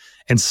software.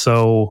 And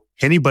so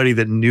anybody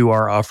that knew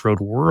our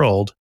off-road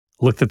world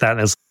looked at that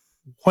and was,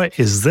 what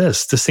is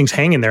this? This thing's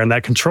hanging there, and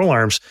that control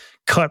arm's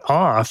cut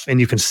off, and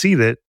you can see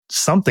that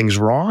something's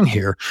wrong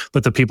here.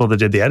 But the people that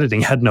did the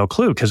editing had no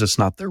clue because it's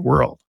not their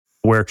world.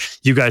 Where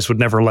you guys would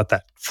never let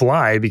that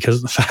fly because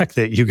of the fact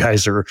that you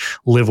guys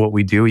live what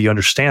we do. You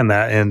understand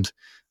that. And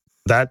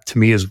that to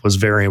me was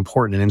very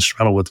important and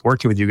instrumental with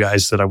working with you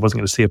guys, that I wasn't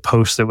going to see a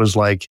post that was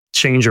like,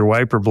 change your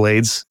wiper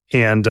blades.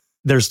 And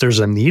there's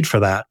a need for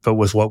that. But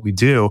with what we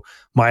do,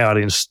 my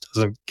audience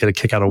doesn't get a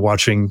kick out of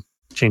watching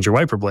change your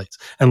wiper blades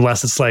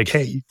unless it's like,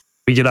 hey,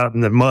 we get out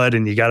in the mud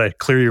and you got to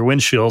clear your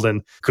windshield,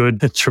 and good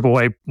triple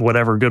wipe,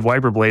 whatever, good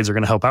wiper blades are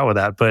going to help out with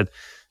that. But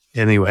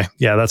anyway,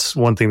 yeah, that's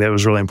one thing that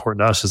was really important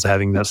to us, is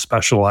having that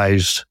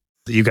specialized,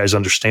 that you guys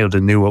understand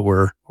and knew what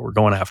we're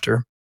going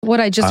after.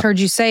 What I just heard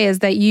you say is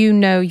that you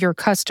know your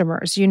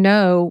customers, you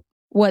know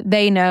what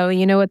they know,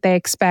 you know what they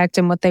expect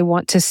and what they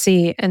want to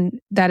see. And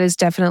that is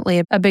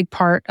definitely a big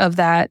part of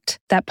that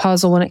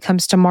puzzle when it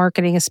comes to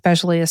marketing,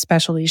 especially a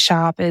specialty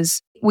shop.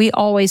 Is we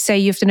always say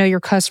you have to know your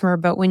customer,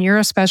 but when you're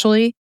a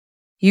specialty,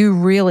 you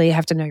really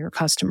have to know your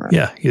customer.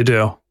 Yeah, you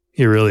do.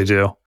 You really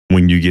do.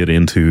 When you get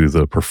into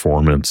the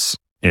performance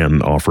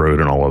and off-road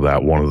and all of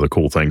that, one of the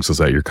cool things is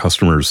that your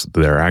customers,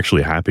 they're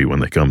actually happy when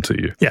they come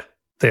to you. Yeah,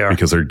 they are.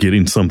 Because they're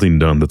getting something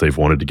done that they've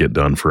wanted to get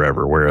done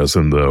forever. Whereas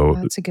in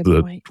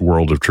the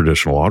world of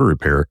traditional auto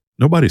repair,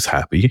 nobody's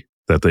happy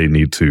that they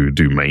need to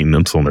do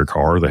maintenance on their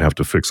car. They have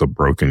to fix a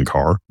broken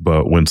car.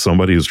 But when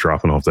somebody is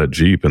dropping off that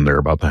Jeep and they're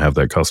about to have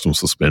that custom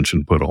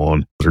suspension put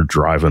on, they're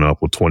driving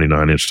up with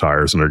 29-inch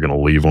tires and they're going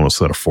to leave on a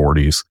set of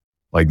 40s.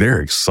 Like,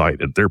 they're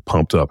excited. They're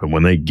pumped up. And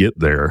when they get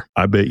there,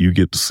 I bet you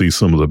get to see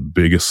some of the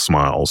biggest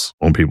smiles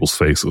on people's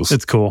faces.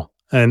 It's cool.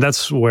 And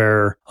that's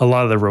where a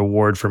lot of the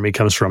reward for me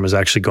comes from, is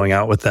actually going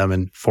out with them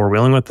and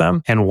four-wheeling with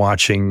them and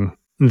watching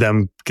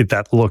them get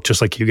that look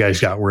just like you guys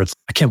got, where it's,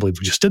 I can't believe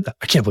we just did that.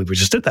 I can't believe we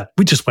just did that.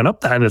 We just went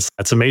up that. And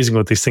it's amazing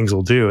what these things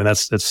will do. And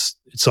it's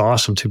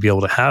awesome to be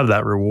able to have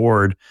that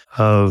reward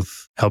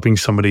of helping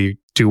somebody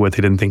do what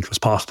they didn't think was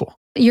possible.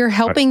 You're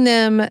helping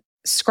them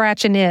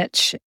scratch an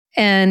itch.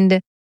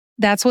 And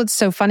that's what's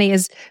so funny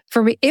is,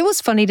 for me, it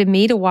was funny to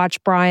me to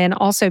watch Brian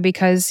also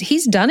because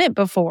he's done it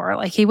before.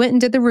 Like, he went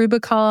and did the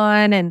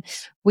Rubicon, and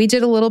we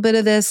did a little bit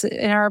of this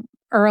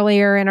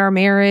earlier in our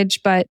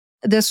marriage, but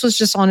this was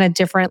just on a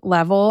different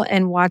level.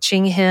 And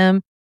watching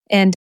him,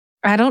 and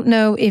I don't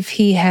know if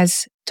he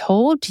has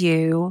told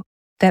you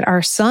that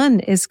our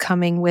son is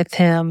coming with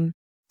him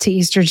to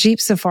Easter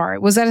Jeep Safari.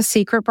 Was that a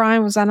secret,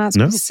 Brian? Was I not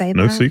supposed to say that?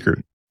 No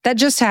secret. That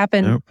just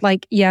happened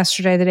like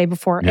yesterday, the day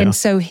before. Yeah. And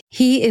so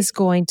he is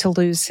going to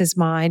lose his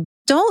mind.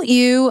 Don't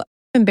you?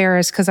 I'm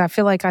embarrassed because I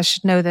feel like I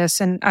should know this,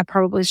 and I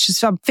probably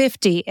should. I'm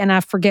 50 and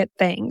I forget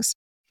things.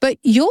 But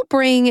you'll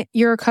bring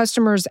your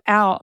customers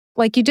out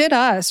like you did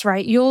us,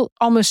 right? You'll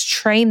almost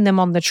train them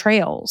on the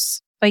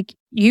trails. Like,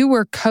 you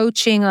were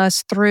coaching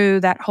us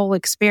through that whole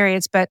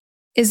experience. But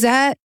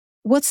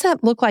what's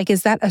that look like?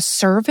 Is that a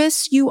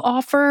service you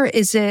offer?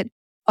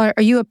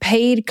 Are you a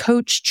paid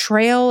coach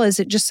trail? Is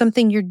it just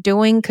something you're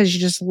doing because you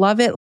just love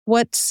it?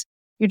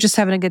 You're just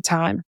having a good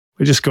time?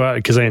 We just go out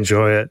because I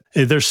enjoy it.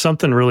 There's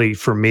something really,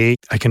 for me,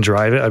 I can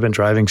drive it. I've been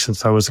driving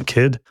since I was a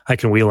kid. I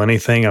can wheel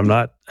anything. I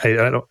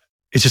don't,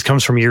 it just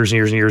comes from years and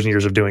years and years and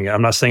years of doing it.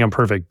 I'm not saying I'm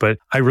perfect, but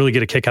I really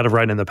get a kick out of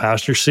riding in the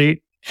passenger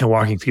seat and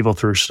walking people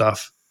through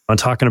stuff. I'm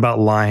talking about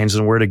lines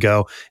and where to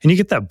go. And you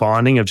get that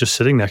bonding of just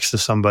sitting next to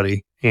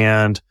somebody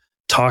and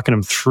talking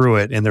them through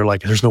it. And they're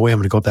like, there's no way I'm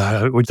going to go up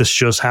that. This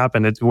just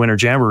happened at Winter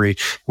Jamboree.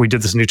 We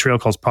did this new trail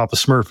called Papa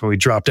Smurf, and we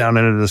dropped down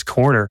into this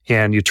corner,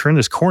 and you turn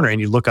this corner and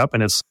you look up,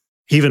 and it's,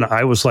 even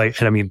I was like,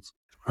 and I mean,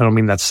 I don't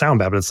mean that to sound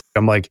bad, but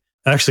I'm like,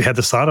 I actually had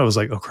this thought. I was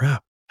like, oh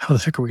crap, how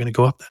the heck are we going to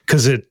go up that?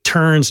 Because it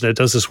turns and it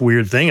does this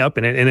weird thing up,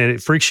 and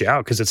it freaks you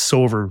out because it's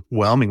so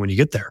overwhelming when you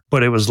get there.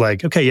 But it was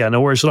like, okay, yeah,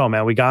 no worries at all,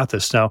 man. We got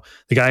this. Now,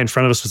 the guy in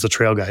front of us was the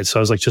trail guide. So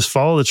I was like, just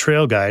follow the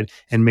trail guide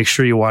and make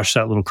sure you watch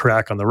that little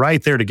crack on the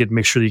right there to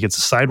make sure that he gets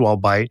a sidewall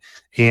bite.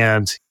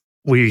 And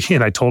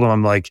I told him,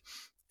 I'm like,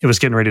 it was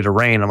getting ready to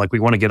rain. I'm like, we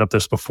want to get up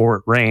this before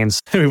it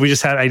rains. I mean,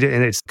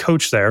 and it's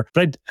coach there,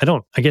 but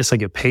I guess I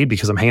get paid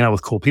because I'm hanging out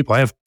with cool people. I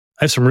have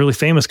some really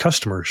famous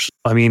customers.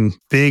 I mean,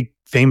 big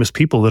famous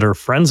people that are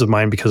friends of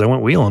mine because I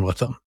went wheeling with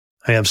them.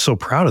 I am so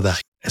proud of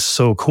that. It's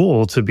so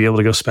cool to be able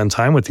to go spend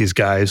time with these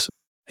guys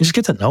and just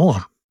get to know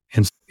them.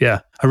 And yeah,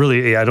 I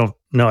don't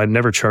know. I'd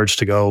never charge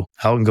to go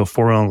out and go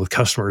four-wheeling with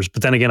customers.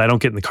 But then again, I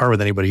don't get in the car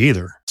with anybody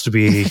either. to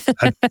be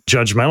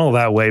judgmental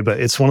that way, but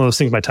it's one of those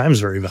things. My time is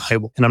very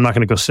valuable, and I'm not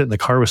going to go sit in the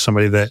car with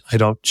somebody that I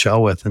don't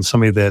gel with and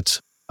somebody that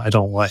I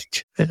don't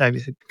like.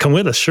 Come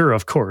with us, sure,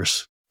 of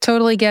course.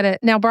 Totally get it.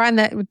 Now,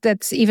 Brian,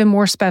 that's even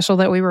more special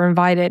that we were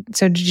invited.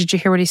 So did you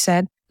hear what he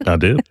said? I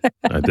did.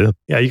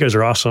 Yeah, you guys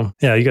are awesome.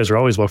 Yeah, you guys are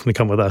always welcome to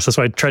come with us. That's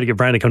why I tried to get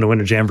Brian to come to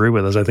Winter Jamboree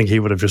with us. I think he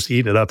would have just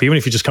eaten it up. Even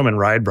if you just come and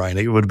ride, Brian,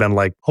 it would have been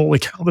like, holy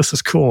cow, this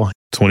is cool.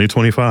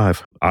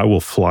 2025. I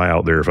will fly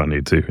out there if I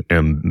need to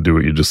and do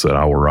what you just said.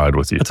 I will ride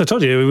with you. That's what I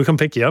told you. We come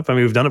pick you up. I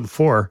mean, we've done it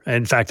before.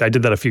 In fact, I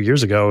did that a few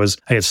years ago.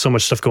 I had so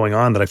much stuff going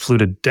on that I flew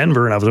to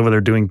Denver and I was over there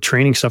doing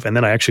training stuff. And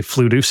then I actually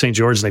flew to St.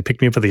 George and they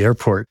picked me up at the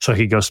airport. So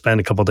he could go spend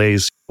a couple of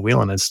days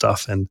wheeling and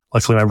stuff. And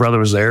luckily my brother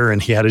was there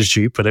and he had his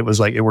Jeep, but it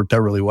worked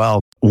out really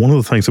well. One of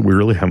the things that we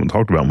really haven't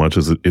talked about much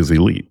is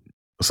Elite.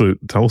 So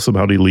tell us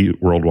about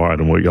Elite Worldwide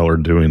and what y'all are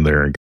doing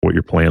there and what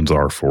your plans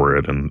are for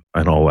it and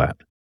all that.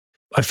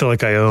 I feel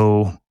like I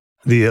owe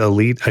the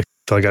Elite. I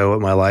feel like I owe it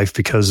my life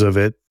because of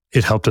it.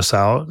 It helped us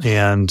out.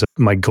 And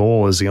my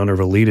goal as the owner of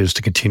Elite is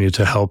to continue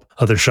to help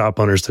other shop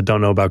owners that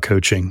don't know about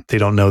coaching. They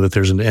don't know that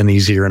there's an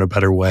easier and a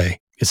better way.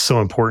 It's so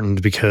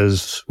important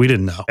because we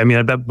didn't know. I mean,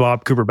 I met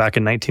Bob Cooper back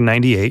in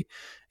 1998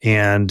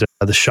 and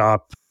the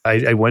shop,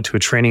 I went to a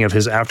training of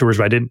his afterwards,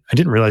 but I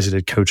didn't realize he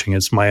did coaching.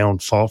 It's my own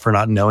fault for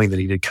not knowing that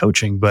he did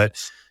coaching, but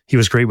he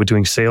was great with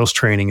doing sales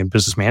training and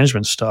business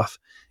management stuff.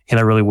 And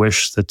I really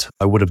wish that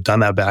I would have done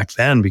that back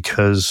then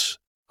because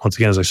once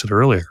again, as I said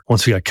earlier,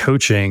 once we got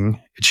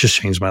coaching, it just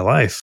changed my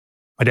life.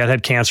 My dad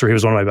had cancer. He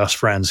was one of my best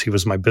friends. He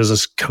was my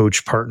business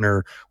coach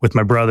partner with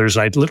my brothers.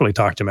 And I literally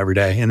talked to him every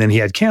day. And then he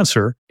had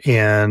cancer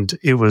and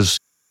it was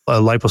a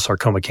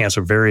liposarcoma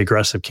cancer, very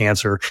aggressive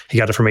cancer. He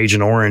got it from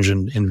Agent Orange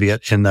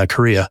in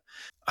Korea.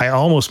 I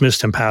almost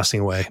missed him passing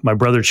away. My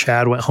brother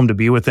Chad went home to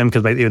be with him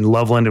because in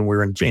Loveland and we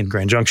were in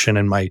Grand Junction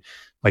and my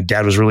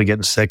dad was really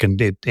getting sick and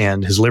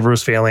his liver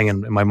was failing.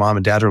 And my mom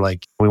and dad were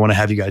like, we want to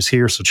have you guys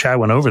here. So Chad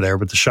went over there,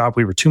 but the shop,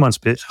 we were 2 months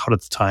out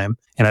at the time.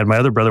 And I had my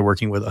other brother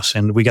working with us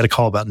and we got a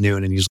call about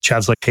noon. And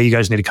Chad's like, hey, you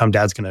guys need to come.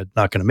 Dad's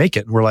not going to make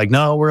it. And we're like,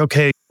 no, we're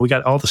okay. We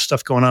got all this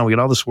stuff going on. We got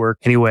all this work.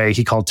 Anyway,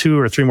 he called 2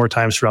 or 3 more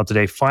times throughout the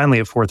day. Finally,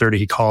 at 4:30,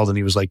 he called and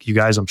he was like, you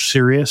guys, I'm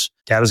serious.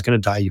 Dad is going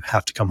to die. You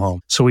have to come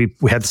home. So we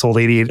had this old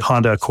 88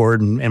 Honda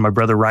Accord and my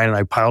brother Ryan and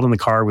I piled in the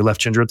car. We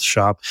left Ginger at the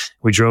shop.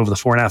 We drove the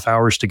 4.5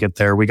 hours to get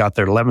there. We got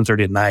there at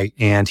 11:30 at night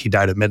and he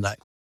died at midnight.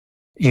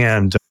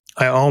 And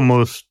I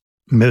almost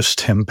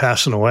missed him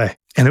passing away.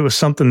 And it was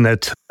something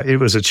that it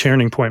was a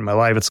turning point in my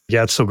life.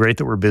 It's so great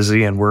that we're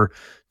busy and we're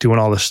doing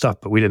all this stuff,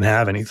 but we didn't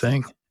have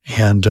anything.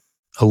 And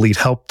Elite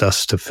helped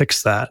us to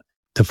fix that,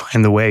 to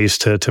find the ways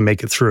to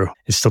make it through.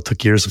 It still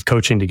took years of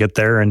coaching to get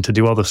there and to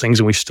do all those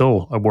things. And we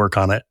still work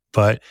on it.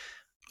 But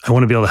I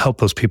want to be able to help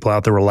those people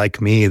out that were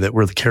like me, that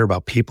really care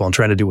about people and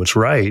trying to do what's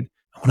right.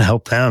 I want to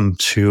help them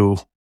to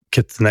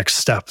get the next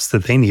steps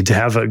that they need to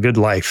have a good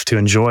life, to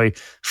enjoy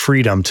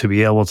freedom, to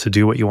be able to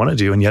do what you want to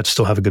do and yet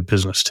still have a good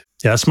business too.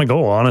 Yeah, that's my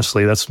goal.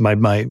 Honestly, that's my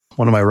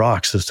one of my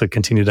rocks is to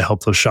continue to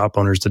help those shop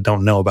owners that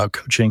don't know about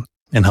coaching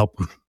and help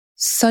them.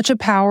 Such a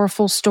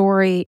powerful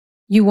story.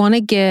 You want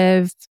to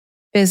give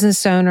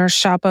business owners,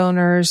 shop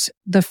owners,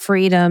 the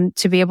freedom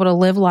to be able to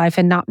live life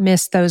and not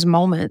miss those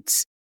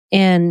moments.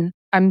 And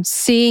I'm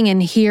seeing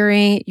and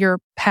hearing your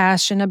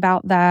passion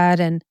about that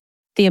and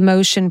the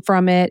emotion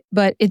from it.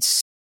 But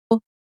it's,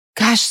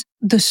 gosh,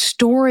 the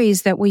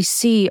stories that we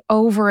see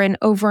over and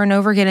over and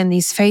over again in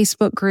these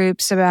Facebook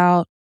groups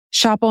about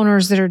shop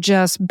owners that are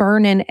just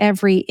burning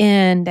every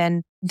end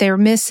and they're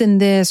missing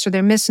this or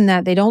they're missing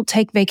that. They don't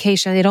take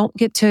vacation. They don't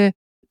get to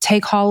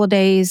take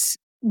holidays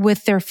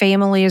with their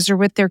families or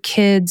with their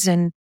kids.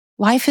 And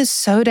life is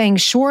so dang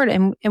short.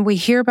 And we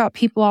hear about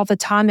people all the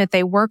time that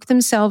they work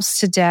themselves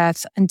to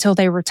death until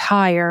they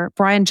retire.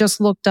 Brian just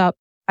looked up,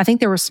 I think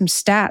there were some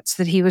stats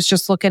that he was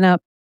just looking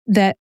up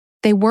that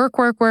they work,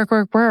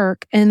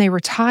 and they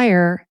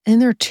retire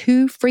and they're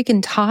too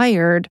freaking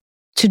tired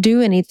to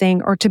do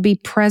anything or to be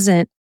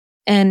present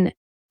and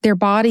their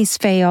bodies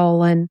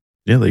fail and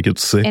yeah, they get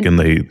sick and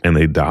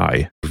they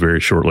die very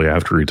shortly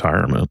after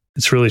retirement.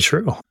 It's really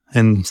true.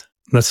 And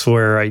that's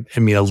where I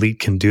mean, Elite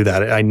can do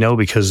that. I know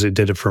because it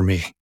did it for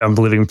me. I'm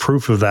living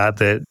proof of that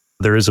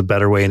there is a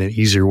better way and an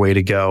easier way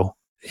to go.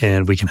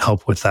 And we can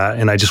help with that.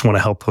 And I just want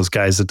to help those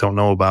guys that don't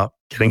know about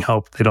getting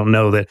help. They don't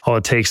know that all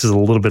it takes is a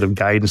little bit of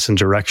guidance and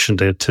direction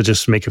to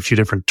just make a few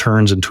different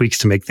turns and tweaks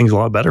to make things a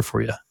lot better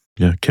for you.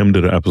 Yeah. Kim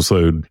did an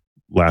episode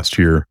last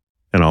year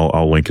and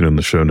I'll link it in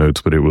the show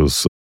notes, but it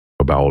was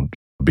about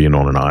being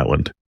on an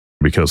island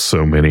because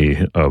so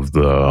many of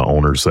the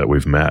owners that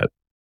we've met,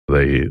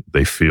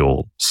 they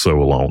feel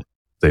so alone.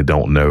 They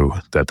don't know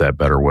that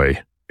better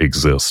way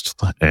exists.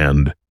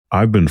 And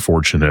I've been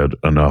fortunate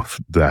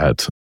enough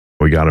that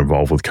we got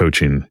involved with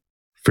coaching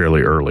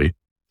fairly early.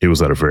 It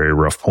was at a very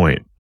rough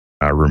point.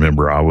 I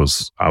remember I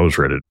was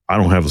ready. I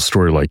don't have a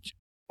story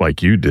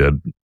like you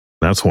did.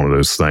 That's one of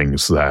those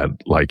things that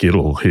like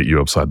it'll hit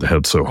you upside the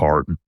head so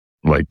hard.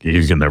 Like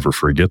you can never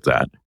forget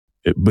that.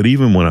 But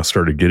even when I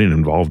started getting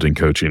involved in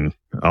coaching,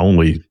 I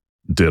only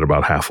did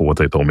about half of what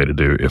they told me to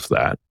do, if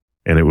that.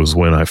 And it was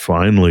when I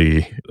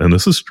finally, and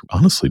this is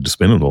honestly just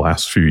been in the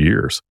last few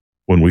years,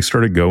 when we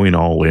started going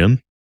all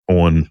in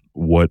on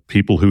what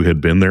people who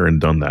had been there and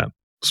done that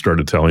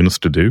started telling us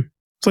to do.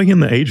 It's like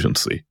in the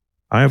agency.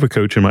 I have a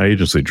coach in my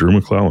agency, Drew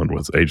McClellan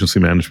with Agency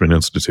Management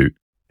Institute.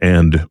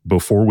 And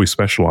before we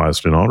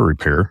specialized in auto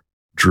repair,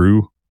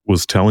 Drew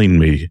was telling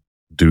me,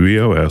 do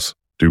EOS,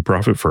 do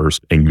profit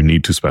first, and you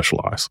need to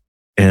specialize.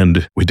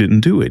 And we didn't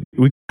do it.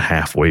 We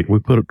halfway, we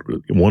put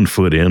 1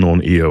 foot in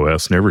on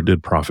EOS, never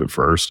did profit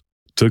first.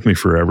 It took me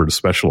forever to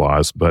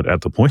specialize. But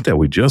at the point that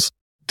we just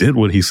did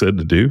what he said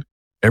to do,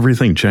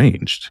 everything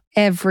changed.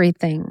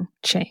 Everything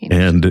changed.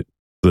 And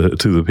to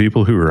the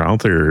people who are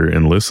out there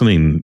and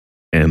listening,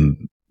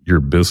 and your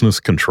business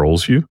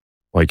controls you,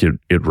 like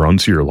it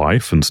runs your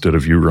life instead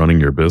of you running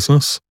your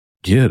business,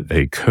 get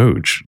a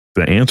coach.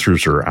 The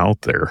answers are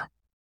out there.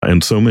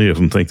 And so many of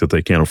them think that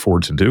they can't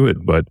afford to do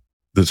it, but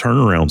the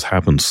turnarounds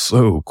happen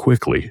so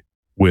quickly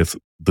with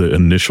the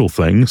initial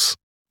things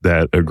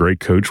that a great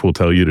coach will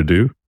tell you to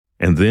do.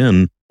 And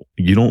then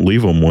you don't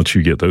leave them once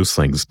you get those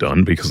things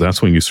done, because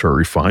that's when you start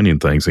refining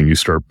things and you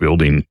start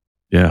building.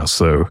 Yeah.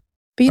 So,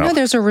 but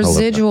there's a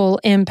residual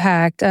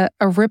impact, a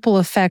ripple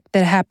effect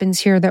that happens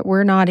here that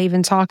we're not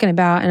even talking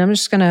about. And I'm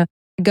just going to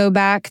go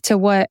back to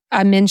what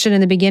I mentioned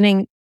in the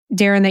beginning,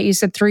 Darrin, that you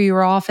said threw you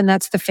off, and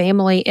that's the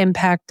family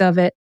impact of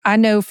it. I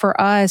know for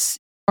us,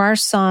 our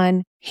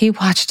son, he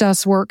watched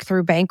us work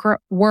through bankruptcy,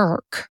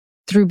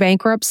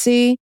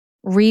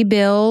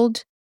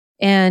 rebuild,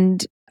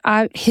 and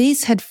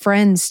he's had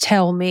friends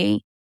tell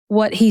me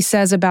what he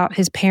says about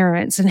his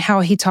parents and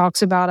how he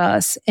talks about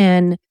us.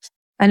 And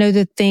I know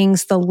the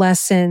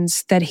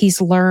lessons that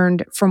he's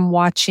learned from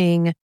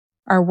watching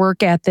our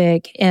work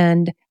ethic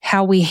and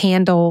how we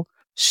handle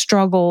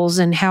struggles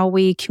and how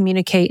we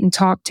communicate and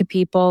talk to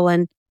people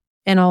and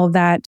all of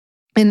that.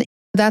 And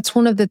that's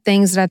one of the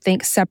things that I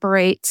think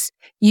separates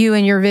you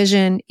and your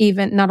vision,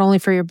 even not only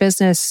for your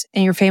business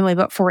and your family,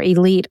 but for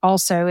Elite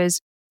also,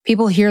 is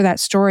people hear that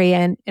story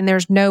and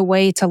there's no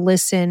way to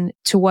listen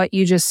to what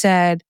you just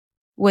said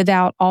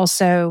without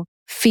also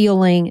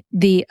feeling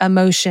the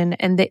emotion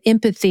and the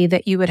empathy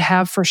that you would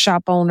have for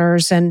shop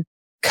owners and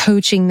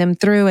coaching them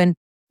through and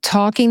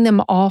talking them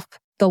off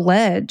the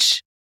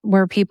ledge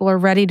where people are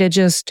ready to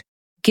just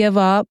give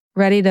up,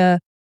 ready to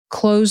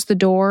close the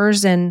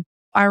doors. And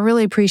I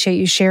really appreciate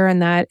you sharing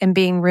that and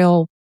being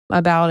real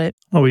about it.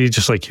 Well, you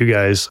just like you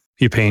guys,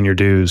 you paying your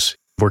dues,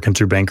 working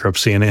through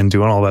bankruptcy and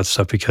doing all that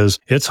stuff because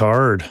it's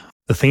hard.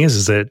 The thing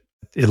is that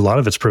a lot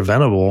of it's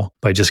preventable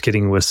by just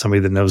getting with somebody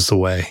that knows the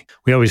way.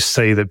 We always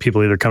say that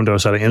people either come to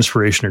us out of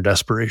inspiration or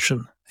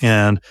desperation.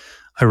 And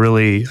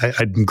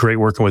I'm great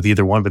working with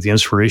either one, but the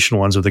inspiration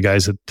ones are the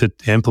guys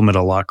that implement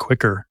a lot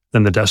quicker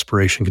than the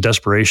desperation.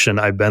 Desperation,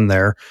 I've been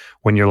there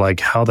when you're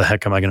like, how the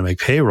heck am I going to make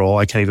payroll?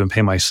 I can't even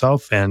pay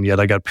myself. And yet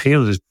I got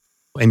paid,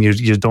 and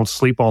you don't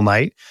sleep all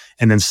night.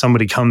 And then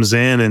somebody comes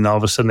in and all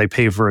of a sudden they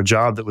pay for a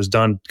job that was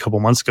done a couple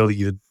months ago that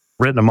you had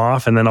written them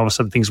off. And then all of a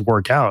sudden things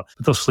work out.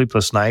 But those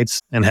sleepless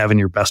nights and having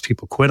your best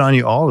people quit on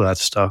you, all of that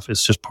stuff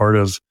is just part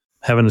of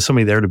having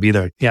somebody there to be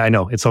there. Yeah, I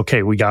know. It's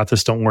okay. We got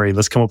this. Don't worry.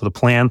 Let's come up with a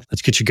plan.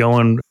 Let's get you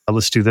going.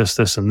 Let's do this,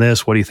 this, and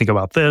this. What do you think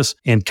about this?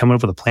 And coming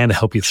up with a plan to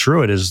help you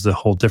through it is the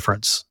whole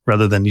difference,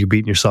 rather than you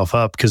beating yourself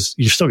up, because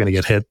you're still going to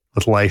get hit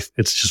with life.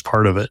 It's just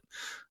part of it.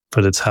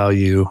 But it's how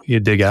you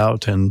dig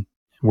out and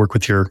work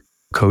with your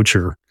coach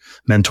or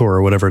mentor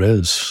or whatever it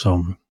is.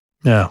 So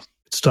yeah,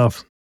 it's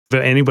tough. If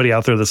anybody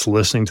out there that's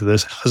listening to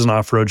this has an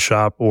off-road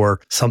shop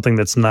or something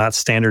that's not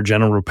standard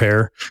general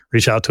repair,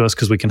 reach out to us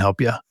because we can help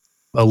you.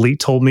 Elite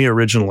told me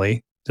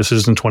originally, this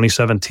is in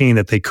 2017,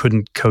 that they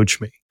couldn't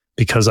coach me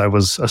because I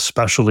was a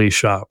specialty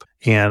shop.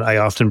 And I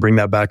often bring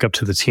that back up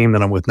to the team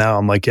that I'm with now.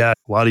 I'm like, yeah,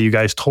 a lot of you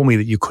guys told me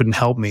that you couldn't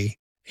help me,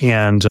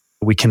 and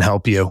we can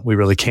help you. We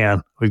really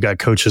can. We've got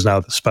coaches now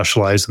that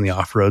specialize in the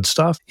off-road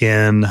stuff,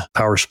 in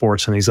power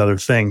sports and these other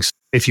things.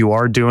 If you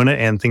are doing it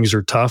and things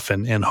are tough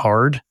and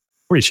hard,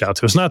 reach out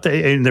to us. Not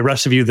and the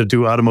rest of you that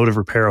do automotive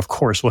repair, of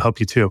course, will help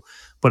you too.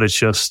 But it's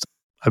just,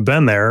 I've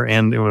been there,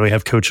 and we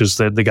have coaches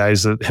that the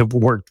guys that have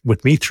worked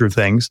with me through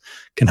things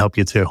can help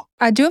you too.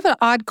 I do have an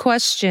odd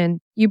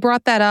question. You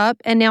brought that up,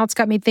 and now it's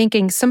got me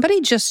thinking.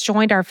 Somebody just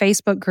joined our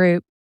Facebook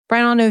group.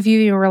 Brian, I don't know if you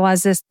even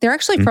realize this. They're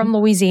actually from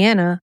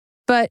Louisiana,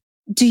 but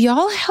do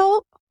y'all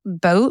help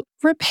boat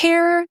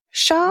repair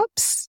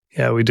shops?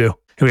 Yeah, we do.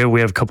 We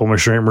have a couple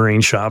of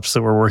marine shops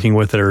that we're working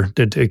with that are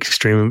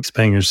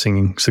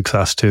experiencing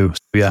success too. So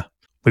yeah,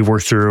 we've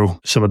worked through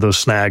some of those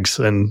snags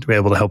and be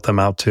able to help them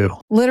out too.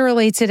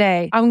 Literally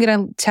today. I'm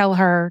going to tell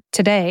her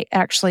today,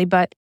 actually,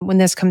 but when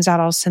this comes out,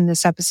 I'll send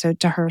this episode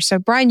to her. So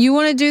Brian, you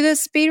want to do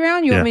this speed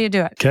round? You want me to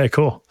do it? Okay,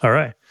 cool. All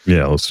right.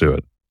 Yeah, let's do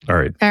it. All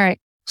right.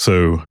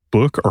 So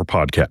book or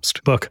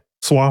podcast? Book.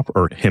 Swap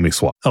or Hemi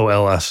swap? Oh,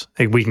 LS.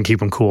 Hey, we can keep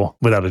them cool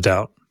without a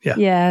doubt. Yeah.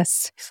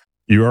 Yes.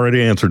 You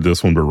already answered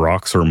this one, but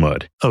rocks or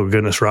mud? Oh,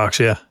 goodness, rocks,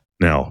 yeah.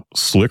 Now,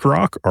 slick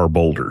rock or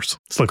boulders?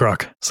 Slick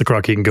rock. Slick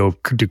rock, you can go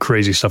do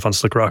crazy stuff on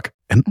slick rock.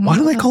 And why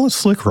do they call it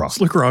slick rock?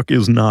 Slick rock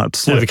is not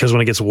slick. Because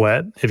when it gets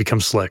wet, it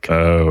becomes slick.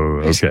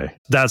 Oh, okay.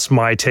 That's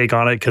my take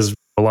on it, because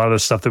A lot of the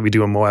stuff that we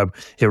do in Moab,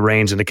 it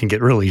rains and it can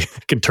get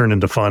it can turn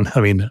into fun.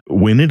 I mean,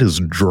 when it is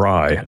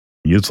dry,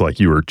 it's like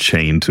you are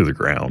chained to the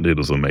ground. It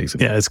is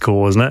amazing. Yeah, it's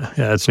cool, isn't it?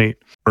 Yeah, it's neat.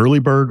 Early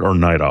bird or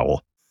night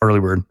owl? Early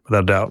bird,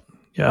 without a doubt.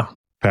 Yeah.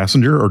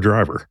 Passenger or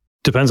driver?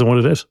 Depends on what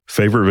it is.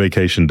 Favorite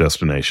vacation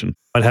destination?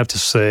 I'd have to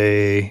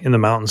say in the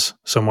mountains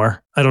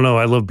somewhere. I don't know.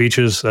 I love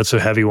beaches. That's a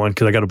heavy one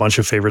because I got a bunch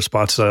of favorite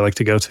spots that I like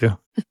to go to.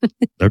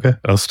 Okay,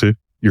 us too.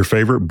 Your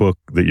favorite book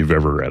that you've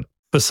ever read?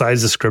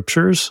 Besides the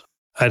scriptures,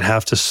 I'd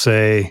have to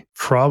say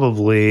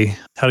probably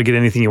How to Get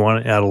Anything You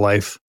Want Out of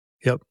Life.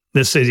 Yep.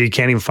 This is, you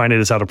can't even find it.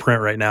 It's out of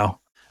print right now.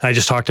 I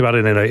just talked about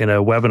it in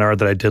a webinar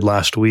that I did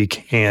last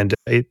week, and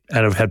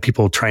I've had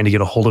people trying to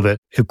get a hold of it.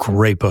 A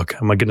great book.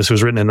 Oh my goodness. It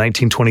was written in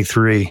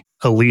 1923.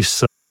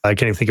 Elise, I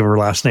can't even think of her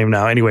last name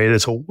now. Anyway,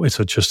 it's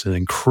just an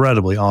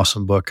incredibly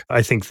awesome book.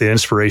 I think the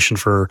inspiration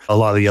for a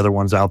lot of the other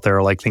ones out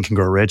there, like Think and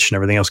Grow Rich and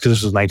everything else, because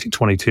this was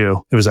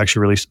 1922. It was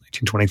actually released in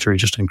 1923.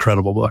 Just an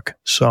incredible book.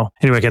 So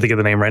anyway, I can't think of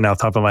the name right now off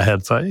the top of my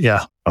head, but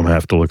yeah. I'm going to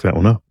have to look that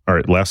one up. All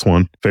right, last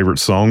one. Favorite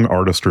song,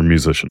 artist, or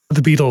musician?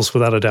 The Beatles,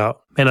 without a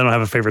doubt. And I don't have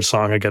a favorite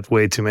song. I got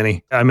way too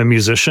many. I'm a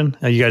musician.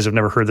 You guys have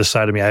never heard this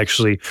side of me. I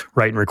actually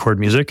write and record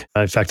music.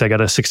 In fact, I got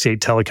a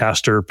 68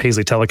 Telecaster,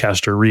 Paisley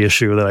Telecaster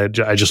reissue that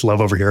I just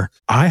love over here.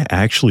 I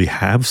actually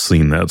have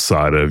seen that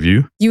side of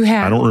you. You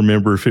have? I don't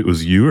remember if it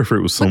was you or if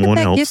it was someone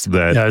else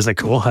that... Yeah, isn't that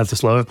cool? I have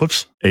this love.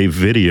 Whoops. A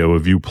video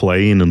of you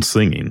playing and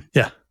singing.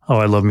 Yeah. Oh,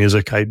 I love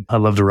music. I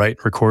love to write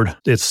and record.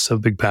 It's a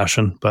big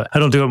passion, but I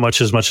don't do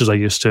it as much as I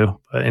used to.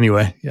 But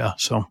anyway, yeah.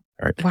 So, all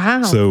right.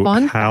 Wow. So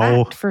fun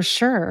fact for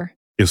sure.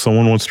 If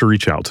someone wants to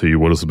reach out to you,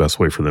 what is the best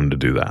way for them to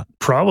do that?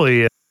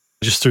 Probably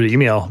just through the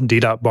email,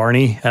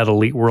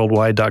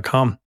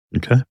 d.barney@eliteworldwide.com.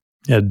 Okay.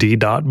 Yeah,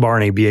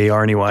 d.barney,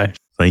 Barney.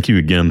 Thank you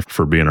again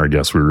for being our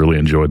guest. We really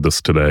enjoyed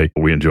this today.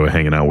 We enjoy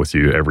hanging out with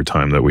you every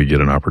time that we get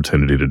an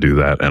opportunity to do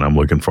that. And I'm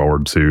looking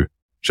forward to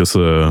just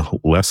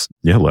less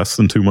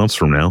than 2 months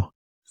from now.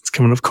 It's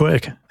coming up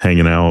quick.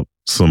 Hanging out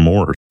some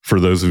more.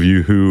 For those of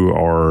you who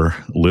are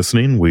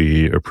listening,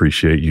 we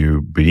appreciate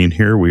you being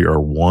here. We are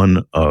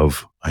one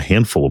of a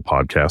handful of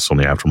podcasts on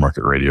the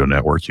Aftermarket Radio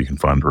Network. You can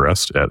find the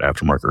rest at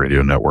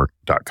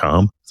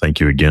aftermarketradionetwork.com. Thank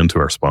you again to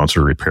our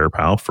sponsor, Repair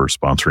Pal, for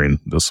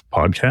sponsoring this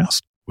podcast.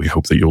 We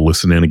hope that you'll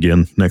listen in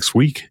again next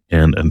week.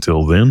 And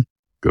until then,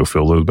 go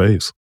fill those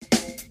bays.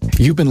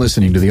 You've been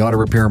listening to the Auto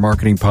Repair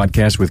Marketing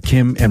Podcast with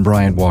Kim and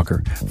Brian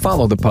Walker.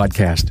 Follow the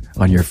podcast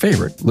on your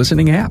favorite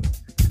listening app.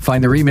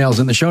 Find their emails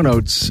in the show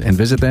notes and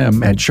visit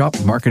them at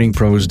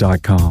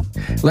shopmarketingpros.com.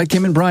 Let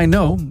Kim and Brian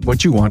know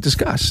what you want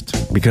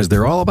discussed because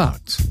they're all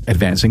about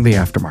advancing the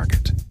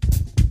aftermarket.